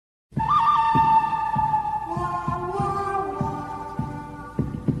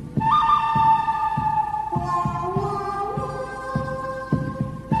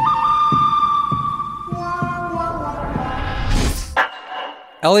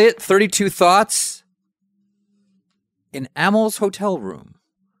Elliot, 32 thoughts in Amel's hotel room.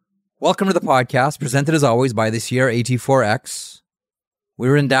 Welcome to the podcast, presented as always by the Sierra AT4X.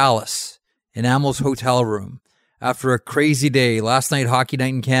 We're in Dallas, in Amel's hotel room, after a crazy day. Last night, hockey night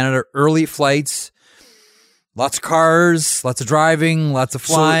in Canada, early flights, lots of cars, lots of driving, lots of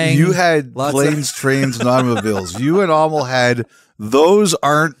flying. So you had planes, trains, and automobiles. You and Amel had those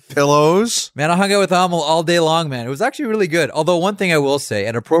aren't pillows. Man, I hung out with Amel all day long, man. It was actually really good. Although one thing I will say,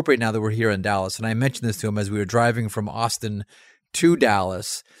 and appropriate now that we're here in Dallas, and I mentioned this to him as we were driving from Austin to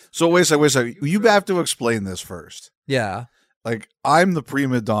Dallas. So wait a second. You have to explain this first. Yeah. Like, I'm the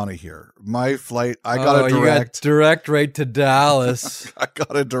prima donna here. My flight, I got a direct. You got direct right to Dallas. I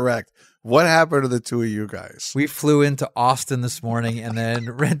got a direct. What happened to the two of you guys? We flew into Austin this morning and then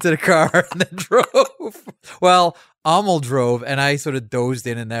rented a car and then drove. Well, Amel drove and I sort of dozed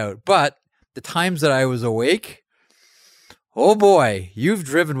in and out. But the times that I was awake, oh boy, you've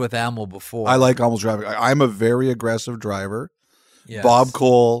driven with Amel before. I like Amel's driving. I'm a very aggressive driver. Yes. Bob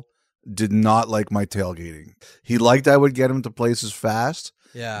Cole did not like my tailgating. He liked I would get him to places fast.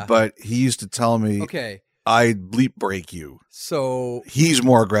 Yeah. But he used to tell me, okay, I'd bleep break you. So he's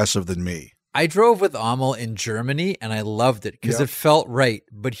more aggressive than me. I drove with Amel in Germany and I loved it because it felt right.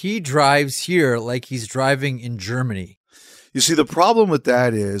 But he drives here like he's driving in Germany. You see, the problem with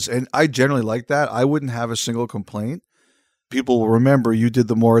that is, and I generally like that, I wouldn't have a single complaint. People will remember you did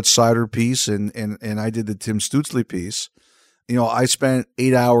the Moritz Sider piece and I did the Tim Stutzley piece. You know, I spent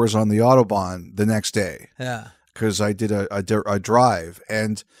 8 hours on the Autobahn the next day. Yeah. Because I did a drive.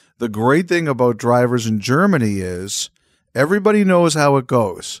 And the great thing about drivers in Germany is everybody knows how it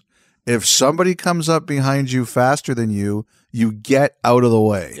goes. If somebody comes up behind you faster than you, you get out of the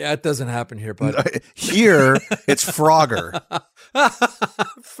way. Yeah, it doesn't happen here, bud. Here, it's Frogger.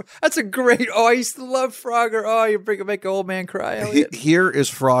 That's a great. Oh, I used to love Frogger. Oh, you make an old man cry. Elliot. Here is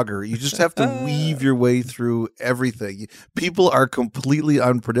Frogger. You just have to weave your way through everything. People are completely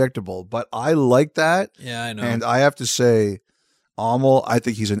unpredictable, but I like that. Yeah, I know. And I have to say, Amel, I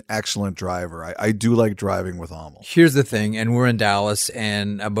think he's an excellent driver. I do like driving with Amel. Here's the thing, and we're in Dallas,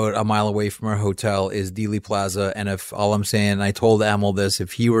 and about a mile away from our hotel is Dealey Plaza. And if all I'm saying, I told Amel this,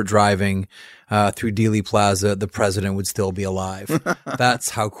 if he were driving through Dealey Plaza, the president would still be alive. That's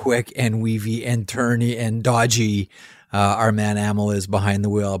how quick and weavy and turny and dodgy our man Amel is behind the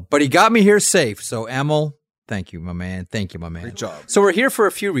wheel. But he got me here safe. So Amel, thank you, my man. Thank you, my man. Great job. So we're here for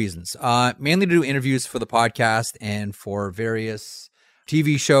a few reasons, mainly to do interviews for the podcast and for various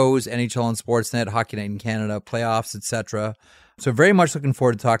TV shows, NHL and Sportsnet, Hockey Night in Canada, playoffs, etc. So very much looking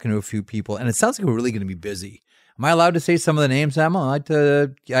forward to talking to a few people. And it sounds like we're really going to be busy. Am I allowed to say some of the names, Amel? I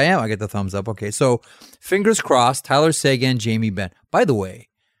am. I get the thumbs up. Okay, so fingers crossed, Tyler Seguin, Jamie Benn. By the way,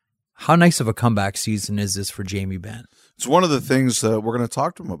 how nice of a comeback season is this for Jamie Benn? It's one of the things that we're going to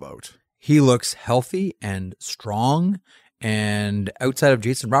talk to him about. He looks healthy and strong, and outside of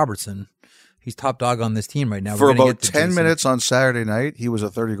Jason Robertson, he's top dog on this team right now. For about 10 minutes on Saturday night, he was a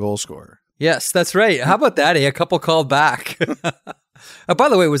 30-goal scorer. Yes, that's right. How about that? A couple called back. By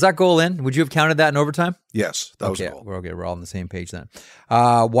the way, was that goal in? Would you have counted that in overtime? Yes, that was a goal. We're all on the same page then.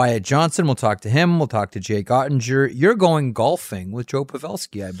 Wyatt Johnson, we'll talk to him. We'll talk to Jake Ottinger. You're going golfing with Joe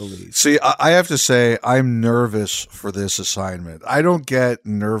Pavelski, I believe. See, I have to say, I'm nervous for this assignment. I don't get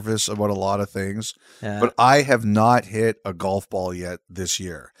nervous about a lot of things, but I have not hit a golf ball yet this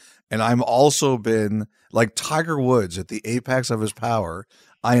year. And I'm also been, like Tiger Woods at the apex of his power,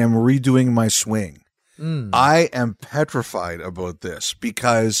 I am redoing my swing. I am petrified about this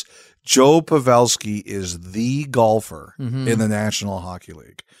because Joe Pavelski is the golfer in the National Hockey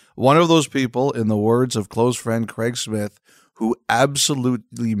League. One of those people, in the words of close friend Craig Smith, who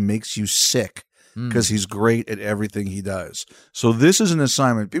absolutely makes you sick because he's great at everything he does. So this is an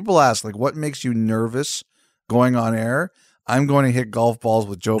assignment. People ask, like, what makes you nervous going on air? I'm going to hit golf balls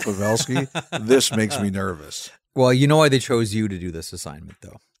with Joe Pavelski. This makes me nervous. Well, you know why they chose you to do this assignment,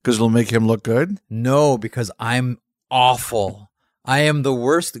 though? Because it'll make him look good? No, because I'm awful. I am the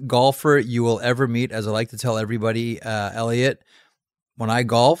worst golfer you will ever meet, as I like to tell everybody, Elliot. When I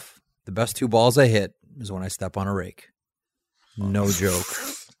golf, the best two balls I hit is when I step on a rake. No joke.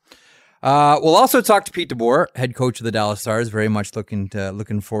 We'll also talk to Pete DeBoer, head coach of the Dallas Stars. Very much looking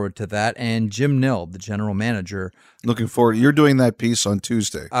forward to that. And Jim Nill, the general manager. Looking forward. You're doing that piece on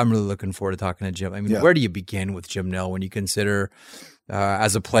Tuesday. I'm really looking forward to talking to Jim. I mean, where do you begin with Jim Nill when you consider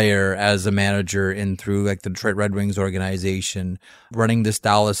as a player, as a manager, in through like the Detroit Red Wings organization, running this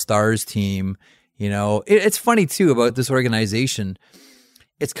Dallas Stars team? You know, it's funny too about this organization.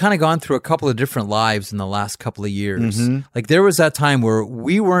 it's kind of gone through a couple of different lives in the last couple of years. Like there was that time where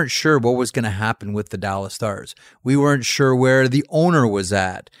we weren't sure what was going to happen with the Dallas Stars. We weren't sure where the owner was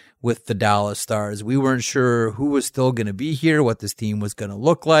at with the Dallas Stars. We weren't sure who was still going to be here, what this team was going to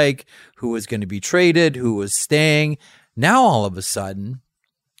look like, who was going to be traded, who was staying. Now all of a sudden,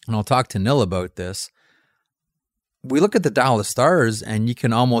 and I'll talk to Nil about this, we look at the Dallas Stars and you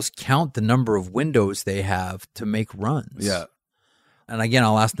can almost count the number of windows they have to make runs. Yeah. And again,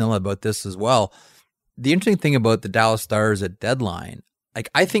 I'll ask Nilla about this as well. The interesting thing about the Dallas Stars at deadline, like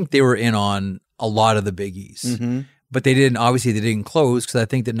I think they were in on a lot of the biggies, but they didn't close because I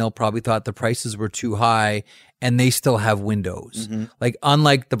think that Nil probably thought the prices were too high and they still have windows. Like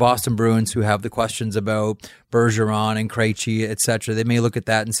unlike the Boston Bruins who have the questions about Bergeron and Krejci, et cetera, they may look at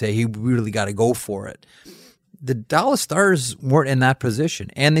that and say, he really got to go for it. The Dallas Stars weren't in that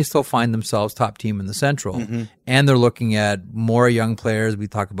position, and they still find themselves top team in the Central. And they're looking at more young players. We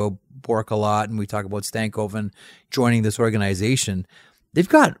talk about Bork a lot, and we talk about Stankoven joining this organization. They've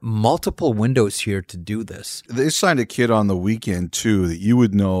got multiple windows here to do this. They signed a kid on the weekend, too, that you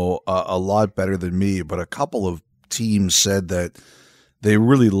would know a lot better than me, but a couple of teams said that they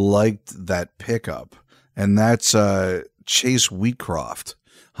really liked that pickup, and that's Chase Wheatcroft.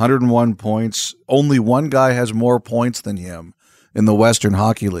 101 points. Only one guy has more points than him in the Western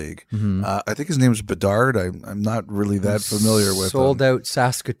Hockey League. I think his name's Bedard. I'm not really that familiar with him. Sold out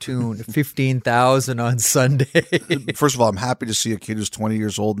Saskatoon, 15,000 on Sunday. First of all, I'm happy to see a kid who's 20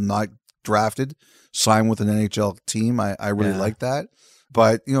 years old and not drafted sign with an NHL team. I really like that.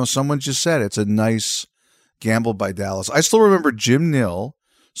 But, someone just said it's a nice gamble by Dallas. I still remember Jim Nill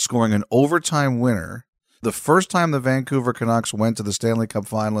scoring an overtime winner. The first time the Vancouver Canucks went to the Stanley Cup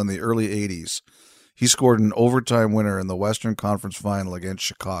final in the early 80s, he scored an overtime winner in the Western Conference final against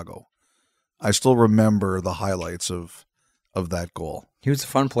Chicago. I still remember the highlights of that goal. He was a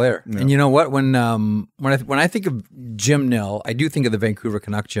fun player. Yeah. And you know what? When I think of Jim Nill, I do think of the Vancouver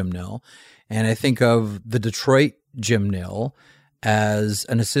Canuck Jim Nill, and I think of the Detroit Jim Nill as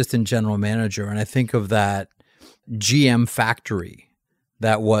an assistant general manager, and I think of that GM factory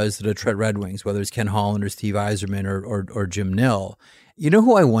that was the Detroit Red Wings, whether it's Ken Holland or Steve Yzerman or Jim Nill. You know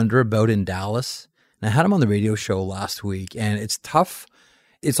who I wonder about in Dallas? And I had him on the radio show last week, and it's tough.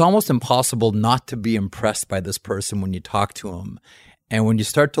 It's almost impossible not to be impressed by this person when you talk to him. And when you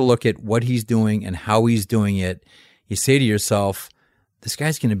start to look at what he's doing and how he's doing it, you say to yourself, this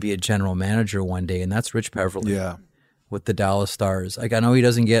guy's going to be a general manager one day, and that's Rich Peverley with the Dallas Stars. Like, I know he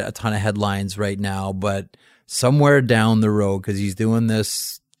doesn't get a ton of headlines right now, but somewhere down the road, because he's doing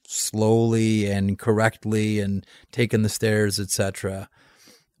this slowly and correctly and taking the stairs, etc.,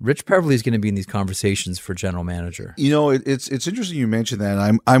 Rich Peverley is going to be in these conversations for general manager. It's interesting you mentioned that.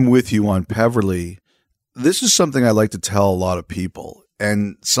 And I'm with you on Peverley. This is something I like to tell a lot of people.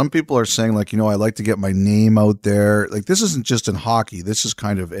 And some people are saying, like, I like to get my name out there. Like, this isn't just in hockey. This is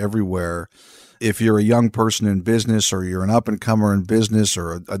kind of everywhere. If you're a young person in business or you're an up-and-comer in business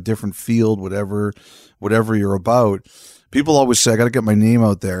or a different field, whatever you're about, people always say, I got to get my name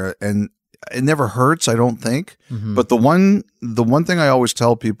out there. And it never hurts, I don't think. But the one thing I always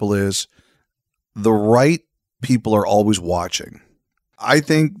tell people is the right people are always watching. I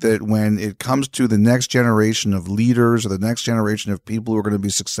think that when it comes to the next generation of leaders or the next generation of people who are going to be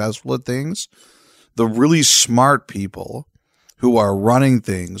successful at things, the really smart people who are running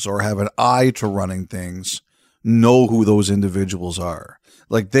things or have an eye to running things know who those individuals are.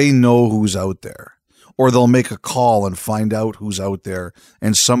 Like, they know who's out there. Or they'll make a call and find out who's out there,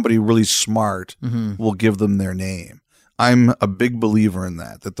 and somebody really smart will give them their name. I'm a big believer in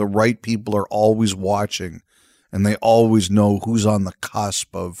that the right people are always watching, and they always know who's on the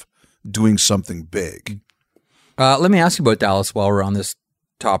cusp of doing something big. Let me ask you about Dallas while we're on this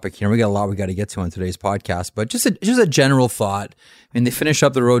topic here. We got a lot we got to get to on today's podcast, but just a general thought. I mean, they finish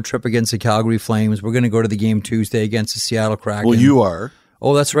up the road trip against the Calgary Flames. We're going to go to the game Tuesday against the Seattle Kraken. Well, you are.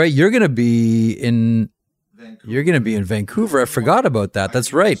 Oh, that's right. You're going to be in Vancouver. I forgot about that.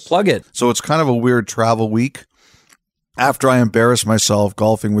 That's right. Plug it. So it's kind of a weird travel week. After I embarrass myself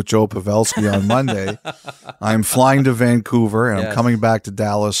golfing with Joe Pavelski on Monday, I'm flying to Vancouver and I'm coming back to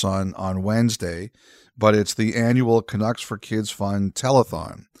Dallas on Wednesday. But it's the annual Canucks for Kids Fund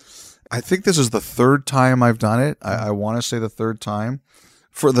telethon. I think this is the third time I've done it. I want to say the third time.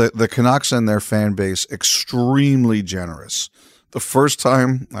 For the Canucks and their fan base, extremely generous. The first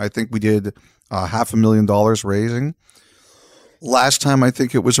time, I think we did $500,000 raising. Last time, I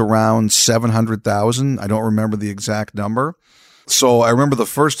think it was around 700,000. I don't remember the exact number. So I remember the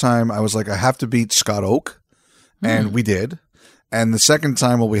first time I was like, I have to beat Scott Oak, and we did. And the second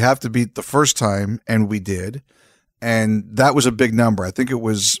time, well, we have to beat the first time, and we did. And that was a big number. I think it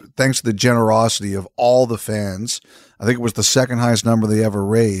was thanks to the generosity of all the fans. I think it was the second highest number they ever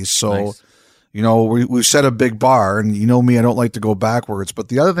raised. So, Nice. We've set a big bar, and you know me, I don't like to go backwards. But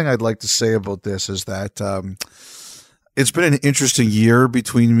the other thing I'd like to say about this is that it's been an interesting year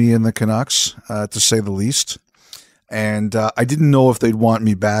between me and the Canucks, to say the least. And I didn't know if they'd want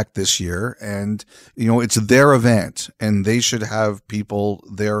me back this year. And, it's their event, and they should have people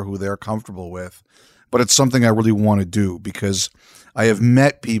there who they're comfortable with. But it's something I really want to do because I have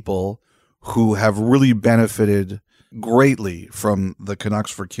met people who have really benefited greatly from the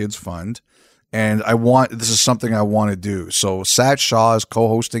Canucks for Kids Fund. And this is something I want to do. So Sat Shah is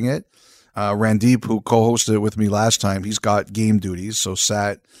co-hosting it. Randeep, who co-hosted it with me last time, he's got game duties. So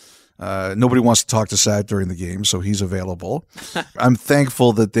Sat, nobody wants to talk to Sat during the game, so he's available. I'm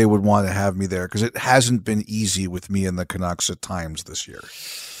thankful that they would want to have me there because it hasn't been easy with me and the Canucks at times this year.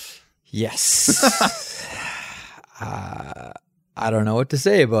 Yes. I don't know what to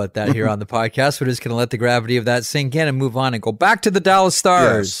say about that here on the podcast. We're just going to let the gravity of that sink in and move on and go back to the Dallas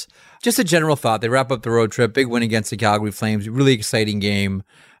Stars. Yes. Just a general thought. They wrap up the road trip. Big win against the Calgary Flames. Really exciting game.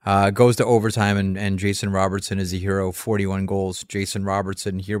 Goes to overtime, and Jason Robertson is a hero. 41 goals. Jason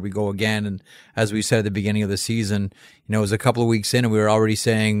Robertson, here we go again. And as we said at the beginning of the season, it was a couple of weeks in and we were already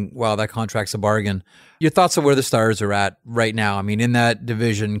saying, wow, that contract's a bargain. Your thoughts on where the Stars are at right now? I mean, in that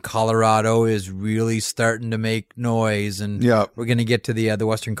division, Colorado is really starting to make noise, and we're going to get to the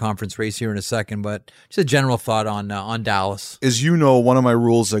Western Conference race here in a second. But just a general thought on Dallas. As you know, one of my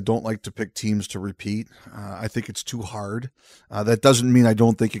rules, I don't like to pick teams to repeat. I think it's too hard. That doesn't mean I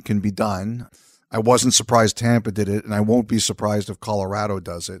don't think it can be done. I wasn't surprised Tampa did it, and I won't be surprised if Colorado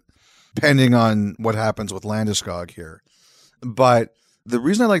does it, depending on what happens with Landeskog here. But the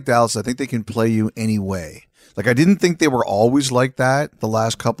reason I like Dallas, I think they can play you any way. Like, I didn't think they were always like that the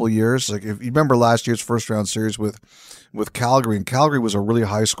last couple of years. Like, if you remember last year's first-round series with Calgary, and Calgary was a really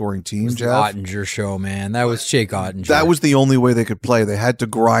high-scoring team, Jeff. The Ottinger show, man. That was Jake Ottinger. That was the only way they could play. They had to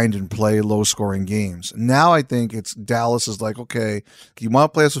grind and play low-scoring games. Now I think Dallas is like, okay, you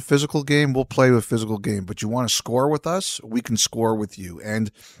want to play us a physical game? We'll play a physical game. But you want to score with us? We can score with you. And,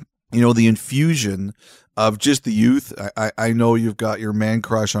 the infusion of just the youth. I know you've got your man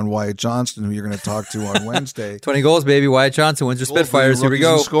crush on Wyatt Johnston, who you're going to talk to on Wednesday. 20 goals, baby. Wyatt Johnston wins the Spitfires. Here we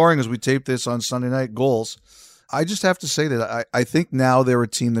go. Scoring as we tape this on Sunday night. Goals. I just have to say that I think now they're a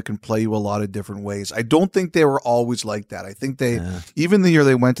team that can play you a lot of different ways. I don't think they were always like that. I think even the year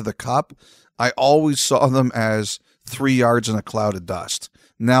they went to the Cup, I always saw them as 3 yards in a cloud of dust.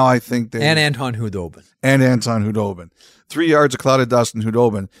 Now I think and Anton Hudobin. 3 yards of cloud of dust and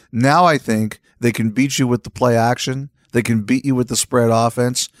Hudobin. Now I think they can beat you with the play action. They can beat you with the spread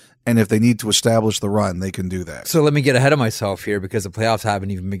offense. And if they need to establish the run, they can do that. So let me get ahead of myself here because the playoffs haven't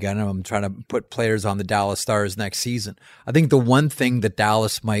even begun. I'm trying to put players on the Dallas Stars next season. I think the one thing that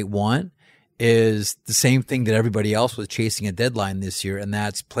Dallas might want is the same thing that everybody else was chasing a deadline this year, and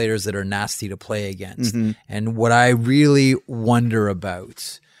that's players that are nasty to play against. Mm-hmm. And what I really wonder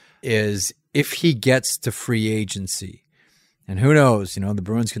about is if he gets to free agency, and who knows, the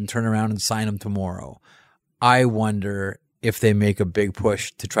Bruins can turn around and sign him tomorrow. I wonder if they make a big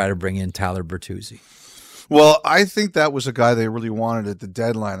push to try to bring in Tyler Bertuzzi. Well, I think that was a guy they really wanted at the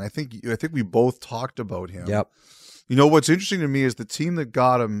deadline. I think we both talked about him. Yep. What's interesting to me is the team that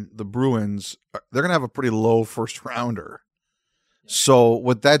got him, the Bruins, they're going to have a pretty low first rounder. So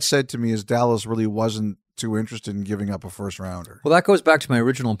what that said to me is Dallas really wasn't too interested in giving up a first rounder. Well, that goes back to my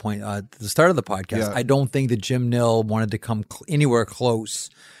original point at the start of the podcast. Yeah. I don't think that Jim Nill wanted to come anywhere close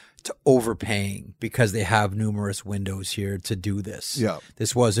to overpaying because they have numerous windows here to do this. Yeah.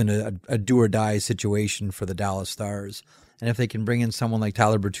 This wasn't a do or die situation for the Dallas Stars. And if they can bring in someone like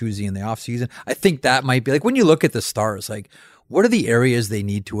Tyler Bertuzzi in the offseason, I think that might be like when you look at the Stars, like what are the areas they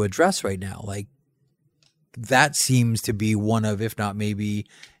need to address right now? Like that seems to be one of, if not maybe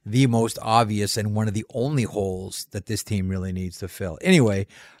the most obvious and one of the only holes that this team really needs to fill. Anyway,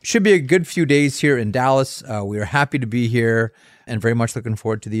 should be a good few days here in Dallas. We are happy to be here and very much looking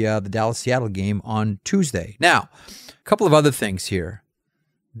forward to the Dallas-Seattle game on Tuesday. Now, a couple of other things here.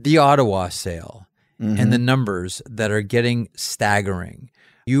 The Ottawa sale and the numbers that are getting staggering.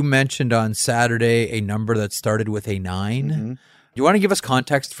 You mentioned on Saturday a number that started with a 9. Mm-hmm. You want to give us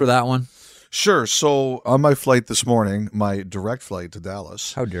context for that one? Sure. So on my flight this morning, my direct flight to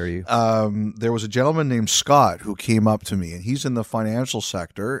Dallas. How dare you? There was a gentleman named Scott who came up to me, and he's in the financial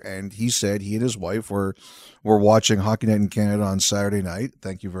sector, and he said he and his wife were watching Hockey Night in Canada on Saturday night.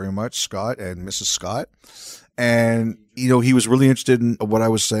 Thank you very much, Scott and Mrs. Scott. And he was really interested in what I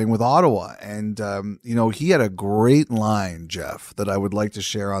was saying with Ottawa. And, he had a great line, Jeff, that I would like to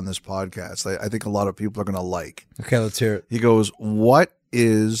share on this podcast. I think a lot of people are going to like. Okay, let's hear it. He goes, "What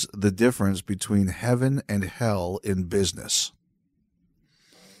is the difference between heaven and hell in business?"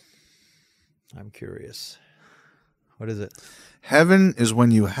 I'm curious. What is it? Heaven is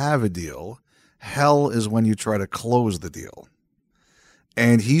when you have a deal. Hell is when you try to close the deal.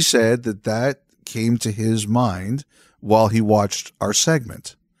 And he said that came to his mind while he watched our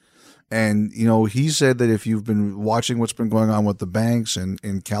segment. And, he said that if you've been watching what's been going on with the banks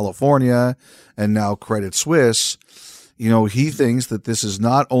in California and now Credit Suisse, he thinks that this is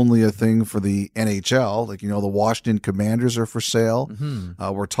not only a thing for the NHL, like, the Washington Commanders are for sale.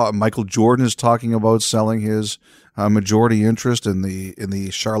 Mm-hmm. Michael Jordan is talking about selling his majority interest in the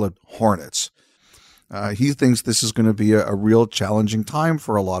Charlotte Hornets. He thinks this is going to be a real challenging time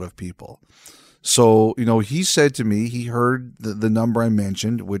for a lot of people. So, he said to me, he heard the number I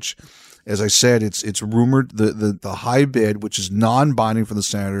mentioned, which, as I said, it's rumored the high bid, which is non-binding for the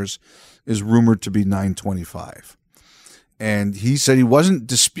Senators, is rumored to be $925. And he said he wasn't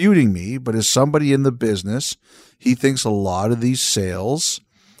disputing me, but as somebody in the business, he thinks a lot of these sales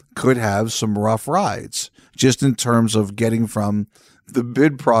could have some rough rides, just in terms of getting from the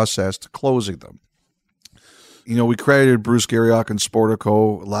bid process to closing them. We credited Bruce Garriock and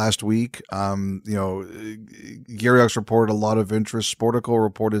Sportico last week. Garriock's reported a lot of interest. Sportico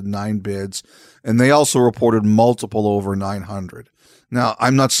reported 9 bids, and they also reported multiple over 900. Now,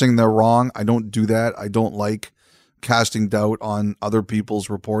 I'm not saying they're wrong. I don't do that. I don't like casting doubt on other people's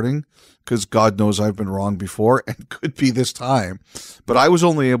reporting, because God knows I've been wrong before and could be this time. But I was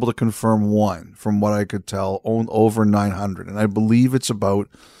only able to confirm one, from what I could tell, over 900, and I believe it's about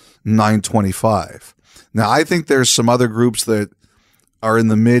 925. Now, I think there's some other groups that are in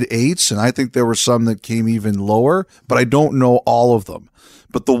the mid-8s, and I think there were some that came even lower, but I don't know all of them.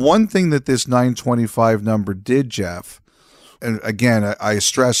 But the one thing that this 925 number did, Jeff, and again, I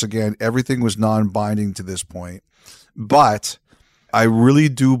stress again, everything was non-binding to this point, but I really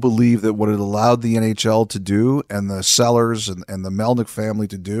do believe that what it allowed the NHL to do, and the sellers and the Melnyk family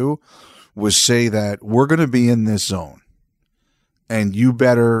to do, was say that we're going to be in this zone, and you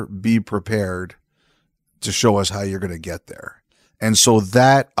better be prepared to show us how you're going to get there. And so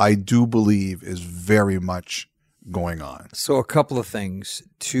that, I do believe, is very much going on. So a couple of things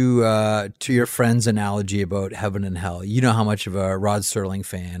to your friend's analogy about heaven and hell. You know how much of a Rod Serling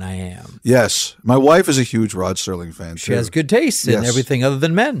fan I am. Yes. My wife is a huge Rod Serling fan, She has good taste in everything other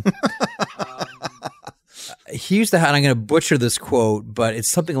than men. He used to have, and I'm going to butcher this quote, but it's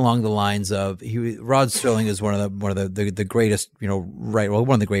something along the lines of Rod Serling is one of the greatest,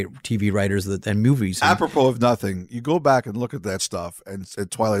 one of the great TV writers and movies. Apropos of nothing, you go back and look at that stuff and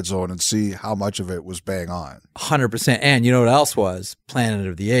at Twilight Zone and see how much of it was bang on. 100%. And you know what else was? Planet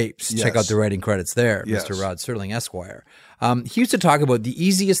of the Apes. Yes. Check out the writing credits there, yes. Mr. Rod Serling, Esquire. He used to talk about the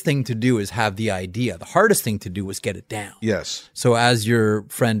easiest thing to do is have the idea. The hardest thing to do was get it down. Yes. So as your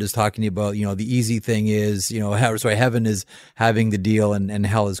friend is talking about, the easy thing is, heaven is having the deal and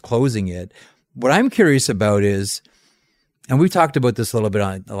hell is closing it. What I'm curious about is, and we talked about this a little bit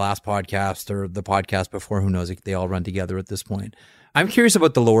on the last podcast or the podcast before, who knows, they all run together at this point. I'm curious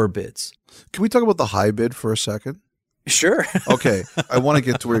about the lower bids. Can we talk about the high bid for a second? Sure. Okay. I want to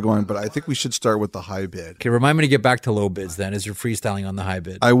get to where you're going, but I think we should start with the high bid. Okay. Remind me to get back to low bids then, as you're freestyling on the high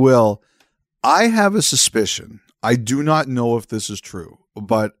bid. I will. I have a suspicion. I do not know if this is true,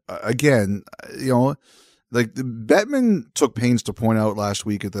 but again, like Bettman took pains to point out last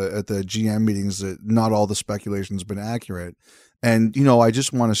week at the GM meetings that not all the speculation has been accurate. And, I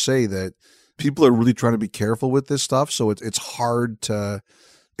just want to say that people are really trying to be careful with this stuff. So it's hard to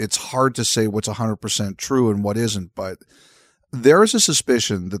say what's 100% true and what isn't, but there is a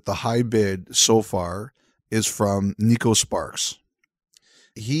suspicion that the high bid so far is from Nico Sparks.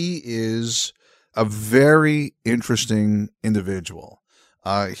 He is a very interesting individual.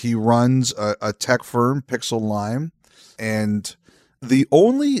 He runs a tech firm, Pixel Lime, and the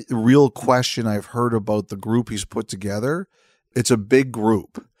only real question I've heard about the group he's put together, it's a big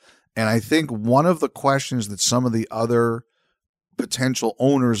group. And I think one of the questions that some of the other potential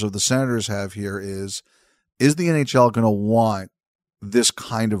owners of the Senators have here is the NHL going to want this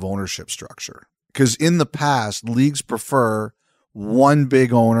kind of ownership structure? Because in the past, leagues prefer one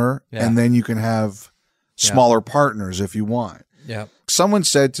big owner, and then you can have smaller partners if you want. Yeah. Someone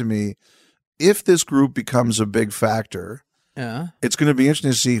said to me, if this group becomes a big factor, it's going to be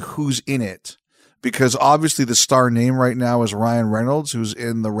interesting to see who's in it. Because obviously the star name right now is Ryan Reynolds, who's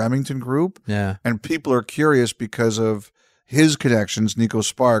in the Remington group. Yeah. And people are curious because of his connections, Nico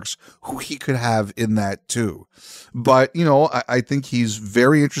Sparks, who he could have in that too. But, I think he's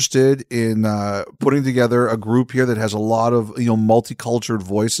very interested in putting together a group here that has a lot of, multicultural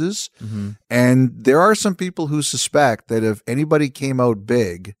voices. Mm-hmm. And there are some people who suspect that if anybody came out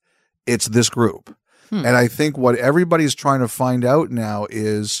big, it's this group. And I think what everybody's trying to find out now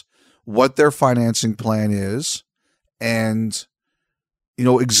is what their financing plan is and,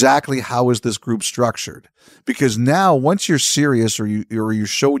 exactly how is this group structured. Because now once you're serious or you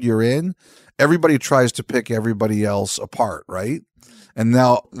showed you're in, everybody tries to pick everybody else apart, right? And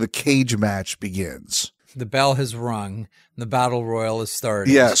now the cage match begins. The bell has rung. The battle royal has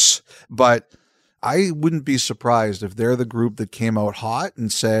started. Yes, but I wouldn't be surprised if they're the group that came out hot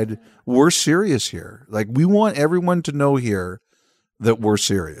and said, we're serious here. Like, we want everyone to know here that we're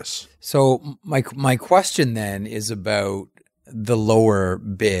serious. So my question then is about the lower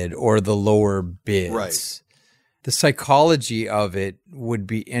bid or the lower bids. Right. The psychology of it would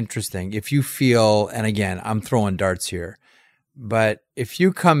be interesting. If you feel, and again, I'm throwing darts here, but if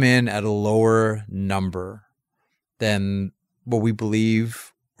you come in at a lower number than what we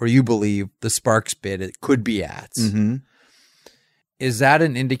believe or you believe the Sparks bid it could be at, mm-hmm. is that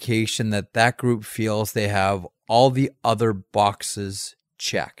an indication that that group feels they have all the other boxes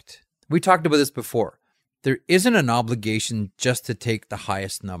checked? We talked about this before. There isn't an obligation just to take the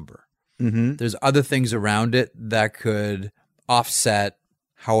highest number. Mm-hmm. There's other things around it that could offset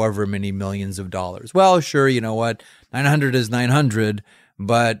however many millions of dollars. Well, sure, you know what? 900 is 900,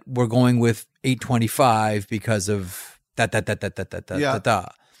 but we're going with 825 because of da.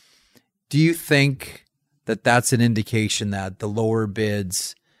 Do you think that that's an indication that the lower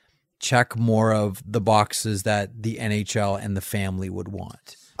bids check more of the boxes that the NHL and the family would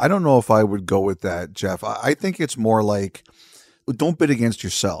want? I don't know if I would go with that, Jeff. I think it's more like, don't bid against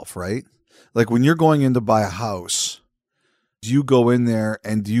yourself, right? Like when you're going in to buy a house, do you go in there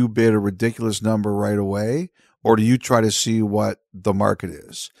and do you bid a ridiculous number right away? Or do you try to see what the market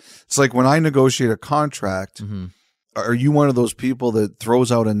is? It's like when I negotiate a contract, Mm-hmm. Are you one of those people that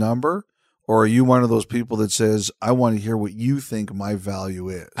throws out a number? Or are you one of those people that says, I want to hear what you think my value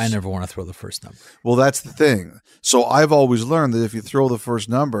is? I never want to throw the first number. Well, that's the thing. So I've always learned that if you throw the first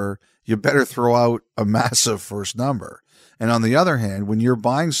number, you better throw out a massive first number. And on the other hand, when you're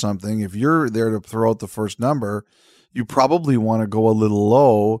buying something, if you're there to throw out the first number, you probably want to go a little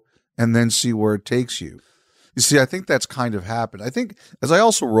low and then see where it takes you. You see, I think that's kind of happened. I think, as I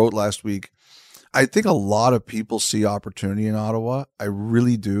also wrote last week, I think a lot of people see opportunity in Ottawa. I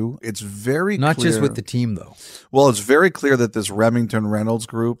really do. It's very Not clear. just with the team, though. Well, it's very clear that this Remington Reynolds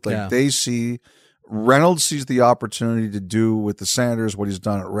group, they see, Reynolds sees the opportunity to do with the Senators what he's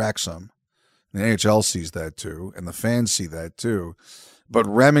done at Wrexham. The NHL sees that too, and the fans see that too. But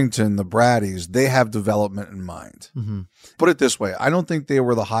Remington, the Braddies, they have development in mind. Mm-hmm. Put it this way. I don't think they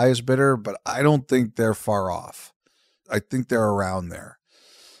were the highest bidder, but I don't think they're far off. I think they're around there.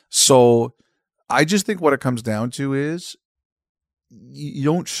 So I just think what it comes down to is you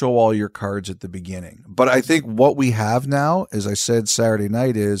don't show all your cards at the beginning. But I think what we have now, as I said Saturday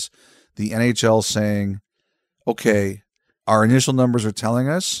night, is the NHL saying, okay, our initial numbers are telling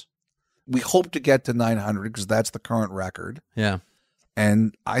us we hope to get to 900 because that's the current record. Yeah.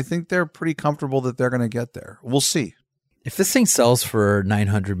 And I think they're pretty comfortable that they're going to get there. We'll see. If this thing sells for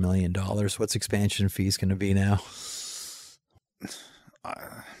 $900 million, what's expansion fees going to be now?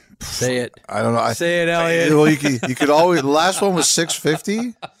 Say it. I don't know. Say it, Elliot. Well, you could always. The last one was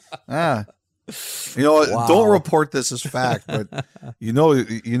 650. Wow. Don't report this as fact, but you know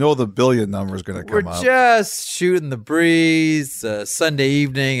the billion number is going to come up. We're just shooting the breeze. Sunday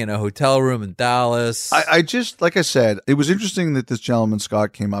evening in a hotel room in Dallas. I just, like I said, it was interesting that this gentleman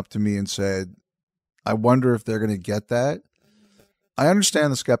Scott came up to me and said, "I wonder if they're going to get that." I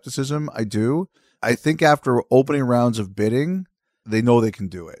understand the skepticism. I do. I think after opening rounds of bidding, they know they can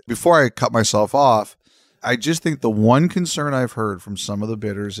do it. Before I cut myself off, I just think the one concern I've heard from some of the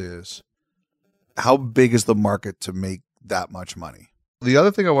bidders is how big is the market to make that much money? The other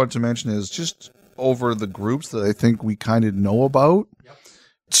thing I wanted to mention is just over the groups that I think we kind of know about. Yep.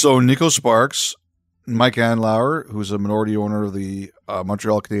 So Nico Sparks, Mike Andlauer, who's a minority owner of the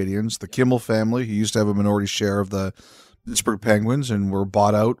Montreal Canadiens, the Kimmel family, who used to have a minority share of the Pittsburgh Penguins and were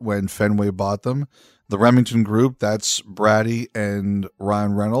bought out when Fenway bought them. The Remington Group, that's Brady and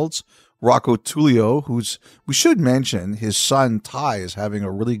Ryan Reynolds. Rocco Tullio, we should mention, his son Ty is having a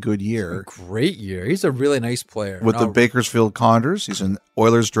really good year. Great year. He's a really nice player. With the Bakersfield Condors. He's an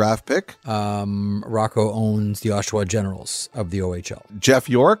Oilers draft pick. Rocco owns the Oshawa Generals of the OHL. Jeff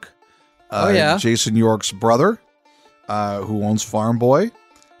York. Yeah. Jason York's brother, who owns Farm Boy.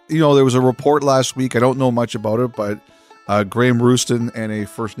 There was a report last week. I don't know much about it, but Graham Rooston and a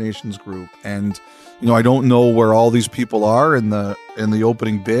First Nations group. And, I don't know where all these people are in the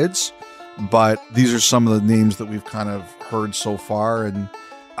opening bids, but these are some of the names that we've kind of heard so far. And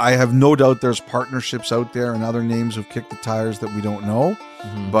I have no doubt there's partnerships out there and other names who've kicked the tires that we don't know,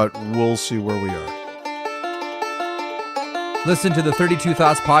 but we'll see where we are. Listen to the 32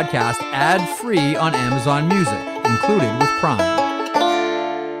 Thoughts podcast ad-free on Amazon Music, included with Prime.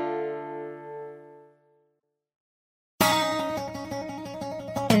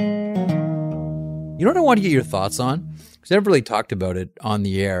 You know what I want to get your thoughts on? Because I never really talked about it on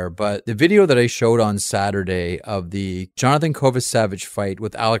the air, but the video that I showed on Saturday of the Jonathan Kovacevic fight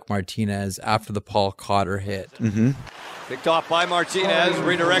with Alec Martinez after the Paul Cotter hit. Picked off by Martinez,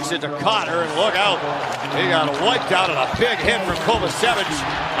 redirects it to Cotter, and look out. He got wiped out on a big hit from Kovacevic.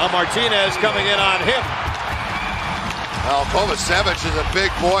 Now Martinez coming in on him. Well, Kovacevic is a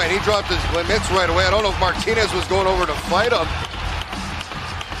big boy, and he dropped his mitts right away. I don't know if Martinez was going over to fight him.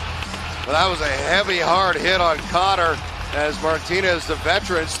 But that was a heavy, hard hit on Cotter as Martinez, the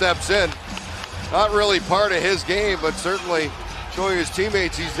veteran, steps in. Not really part of his game, but certainly showing his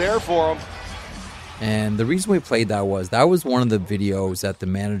teammates he's there for them. And the reason we played that was one of the videos that the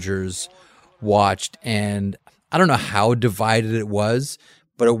managers watched. And I don't know how divided it was,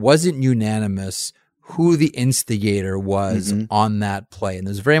 but it wasn't unanimous who the instigator was on that play. And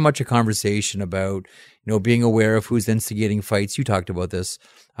there's very much a conversation about, being aware of who's instigating fights. You talked about this.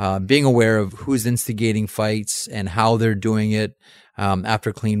 Being aware of who's instigating fights and how they're doing it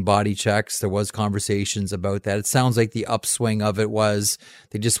after clean body checks. There was conversations about that. It sounds like the upswing of it was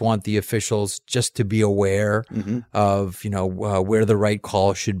they just want the officials just to be aware of, where the right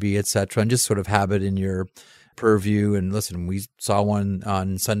call should be, et cetera, and just sort of have it in your purview. And listen, we saw one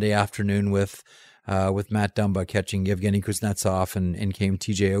on Sunday afternoon with Matt Dumba catching Yevgeny Kuznetsov and came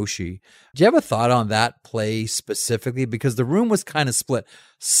TJ Oshie. Do you have a thought on that play specifically? Because the room was kind of split.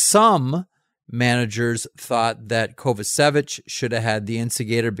 Some managers thought that Kovacevic should have had the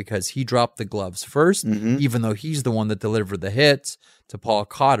instigator because he dropped the gloves first, even though he's the one that delivered the hit to Paul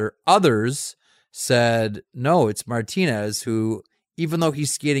Cotter. Others said, no, it's Martinez who, even though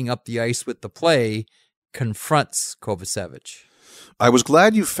he's skating up the ice with the play, confronts Kovacevic. I was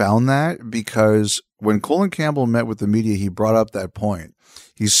glad you found that because when Colin Campbell met with the media, he brought up that point.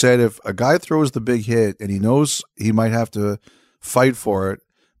 He said if a guy throws the big hit and he knows he might have to fight for it,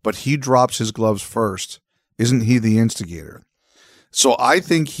 but he drops his gloves first, isn't he the instigator? So I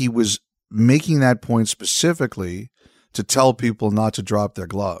think he was making that point specifically to tell people not to drop their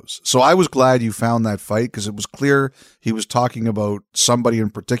gloves. So I was glad you found that fight because it was clear he was talking about somebody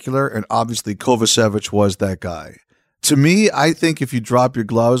in particular, and obviously Kovacevic was that guy. To me, I think if you drop your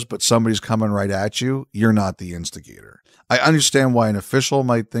gloves but somebody's coming right at you, you're not the instigator. I understand why an official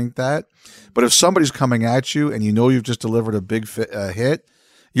might think that, but if somebody's coming at you and you know you've just delivered a big hit,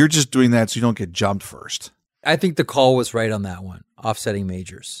 you're just doing that so you don't get jumped first. I think the call was right on that one, offsetting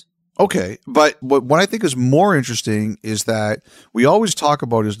majors. Okay, but what I think is more interesting is that we always talk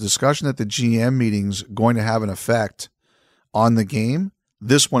about is discussion at the GM meetings going to have an effect on the game.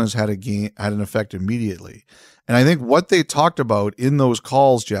 This one has had an effect immediately. And I think what they talked about in those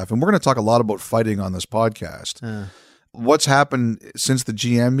calls, Jeff, and we're going to talk a lot about fighting on this podcast, what's happened since the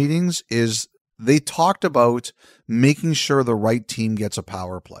GM meetings is they talked about making sure the right team gets a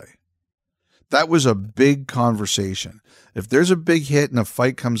power play. That was a big conversation. If there's a big hit and a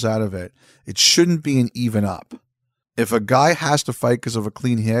fight comes out of it, it shouldn't be an even up. If a guy has to fight because of a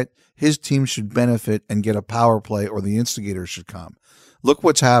clean hit, his team should benefit and get a power play or the instigator should come. Look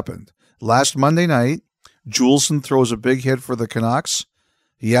what's happened. Last Monday night, Juleson throws a big hit for the Canucks.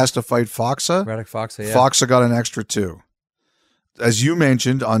 He has to fight Foxa. Radek Foxa, yeah. Foxa got an extra 2. As you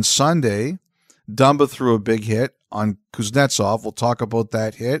mentioned, on Sunday, Dumba threw a big hit on Kuznetsov. We'll talk about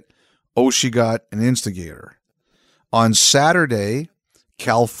that hit. Oshie got an instigator. On Saturday,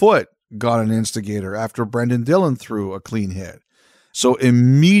 Cal Foote got an instigator after Brendan Dillon threw a clean hit. So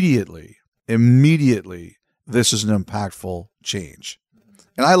immediately, this is an impactful change.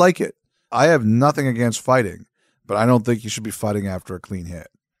 And I like it. I have nothing against fighting, but I don't think you should be fighting after a clean hit.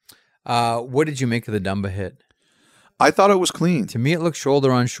 What did you make of the Dumba hit? I thought it was clean. To me, it looked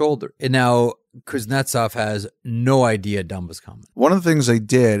shoulder on shoulder. And now Kuznetsov has no idea Dumba's coming. One of the things they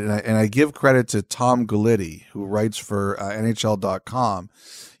did, and I give credit to Tom Gulitti, who writes for NHL.com,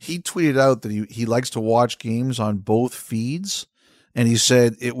 he tweeted out that he likes to watch games on both feeds and he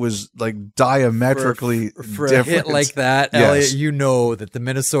said it was like diametrically for different. a hit like that, Yes. Elliot, you know that the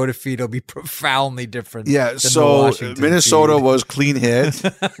Minnesota feed will be profoundly different. Yeah, than the so Washington Minnesota feed. was clean hit,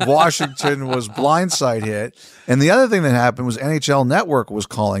 Washington was blindside hit, and the other thing that happened was NHL Network was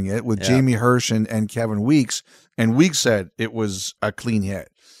calling it with Jamie Hirsch and Kevin Weeks, and Weeks said it was a clean hit.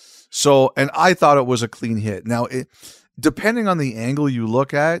 So, and I thought it was a clean hit. Now, depending on the angle you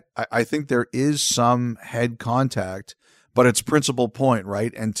look at, I think there is some head contact, but it's principal point,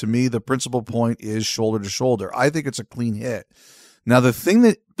 right? And to me, the principal point is shoulder to shoulder. I think it's a clean hit. Now, the thing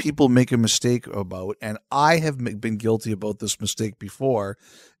that people make a mistake about, and I have been guilty about this mistake before,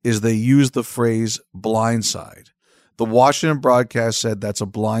 is they use the phrase blindside. The Washington broadcast said that's a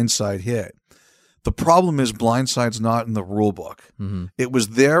blindside hit. The problem is blindside's not in the rule book. Mm-hmm. It was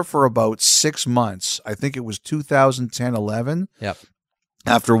there for about 6 months. I think it was 2010-11. Yep.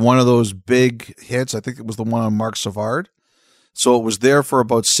 After one of those big hits, I think it was the one on Mark Savard. So it was there for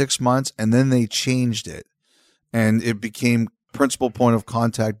about 6 months, and then they changed it. And it became principal point of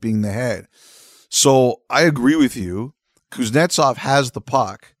contact being the head. So I agree with you. Kuznetsov has the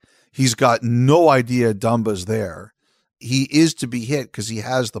puck. He's got no idea Dumba's there. He is to be hit because he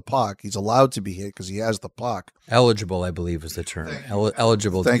has the puck. He's allowed to be hit because he has the puck. Eligible, I believe, is the term.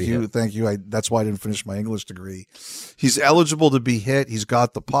 Eligible to be hit. Thank you. That's why I didn't finish my English degree. He's eligible to be hit. He's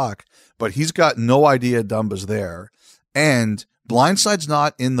got the puck, but he's got no idea Dumba's there. And blindside's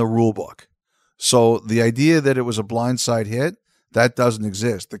not in the rule book. So the idea that it was a blindside hit, that doesn't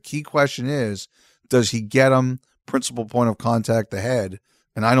exist. The key question is, does he get him principal point of contact the head?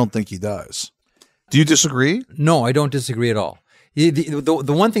 And I don't think he does. Do you disagree? No, I don't disagree at all. The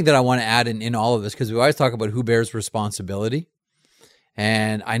one thing that I want to add in all of this, because we always talk about who bears responsibility,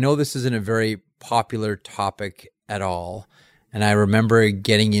 and I know this isn't a very popular topic at all, and I remember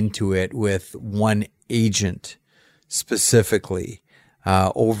getting into it with one agent specifically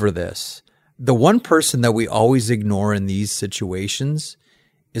over this. The one person that we always ignore in these situations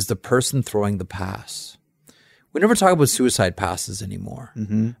is the person throwing the pass. We never talk about suicide passes anymore,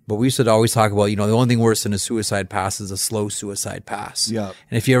 but we used to always talk about, the only thing worse than a suicide pass is a slow suicide pass. Yeah.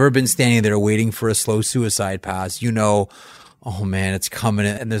 And if you've ever been standing there waiting for a slow suicide pass, oh man, it's coming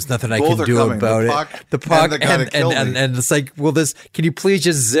and there's nothing I Both can are do coming. about The it. puck and the guy that killed me. And it's like, can you please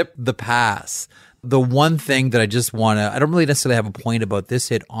just zip the pass? The one thing that I just I don't really necessarily have a point about this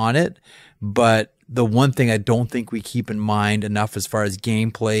hit on it, but the one thing I don't think we keep in mind enough as far as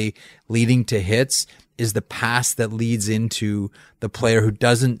gameplay leading to hits is the pass that leads into the player who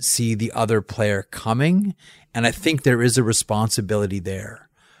doesn't see the other player coming. And I think there is a responsibility there.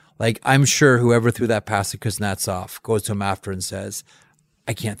 Like, I'm sure whoever threw that pass to Kuznetsov goes to him after and says,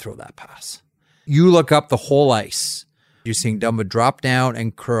 I can't throw that pass. You look up the whole ice. You're seeing Dumba drop down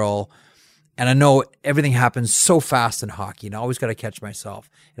and curl. And I know everything happens so fast in hockey, and I always got to catch myself.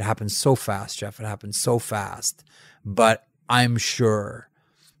 It happens so fast, Jeff. It happens so fast. But I'm sure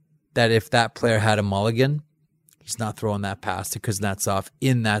that if that player had a mulligan, he's not throwing that pass to Kuznetsov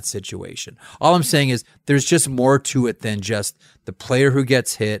in that situation. All I'm saying is there's just more to it than just the player who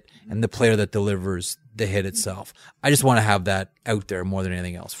gets hit and the player that delivers the hit itself. I just want to have that out there more than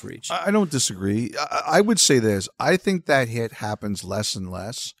anything else for each. I don't disagree. I would say this. I think that hit happens less and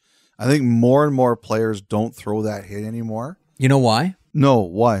less. I think more and more players don't throw that hit anymore. You know why? No,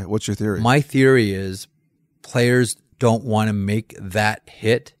 why? What's your theory? My theory is players don't want to make that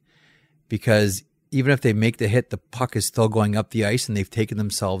hit because even if they make the hit, the puck is still going up the ice and they've taken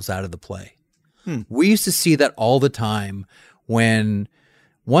themselves out of the play. We used to see that all the time when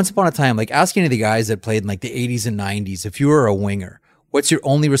once upon a time, like ask any of the guys that played in like the 80s and 90s, if you were a winger, what's your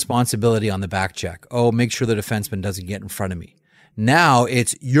only responsibility on the back check? Oh, make sure the defenseman doesn't get in front of me. Now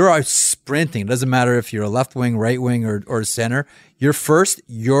you're sprinting. It doesn't matter if you're a left wing, right wing, or center.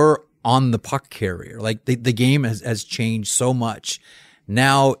 You're on the puck carrier. Like the game has changed so much.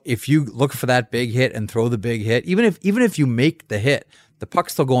 Now, if you look for that big hit and throw the big hit, even if you make the hit, the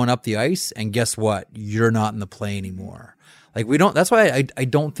puck's still going up the ice, and guess what? You're not in the play anymore. Like that's why I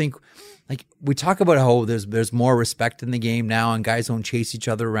don't think, like we talk about how there's more respect in the game now and guys don't chase each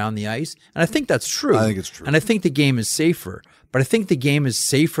other around the ice. And I think that's true. I think it's true. And I think the game is safer. But I think the game is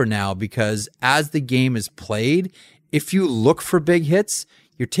safer now because as the game is played, if you look for big hits,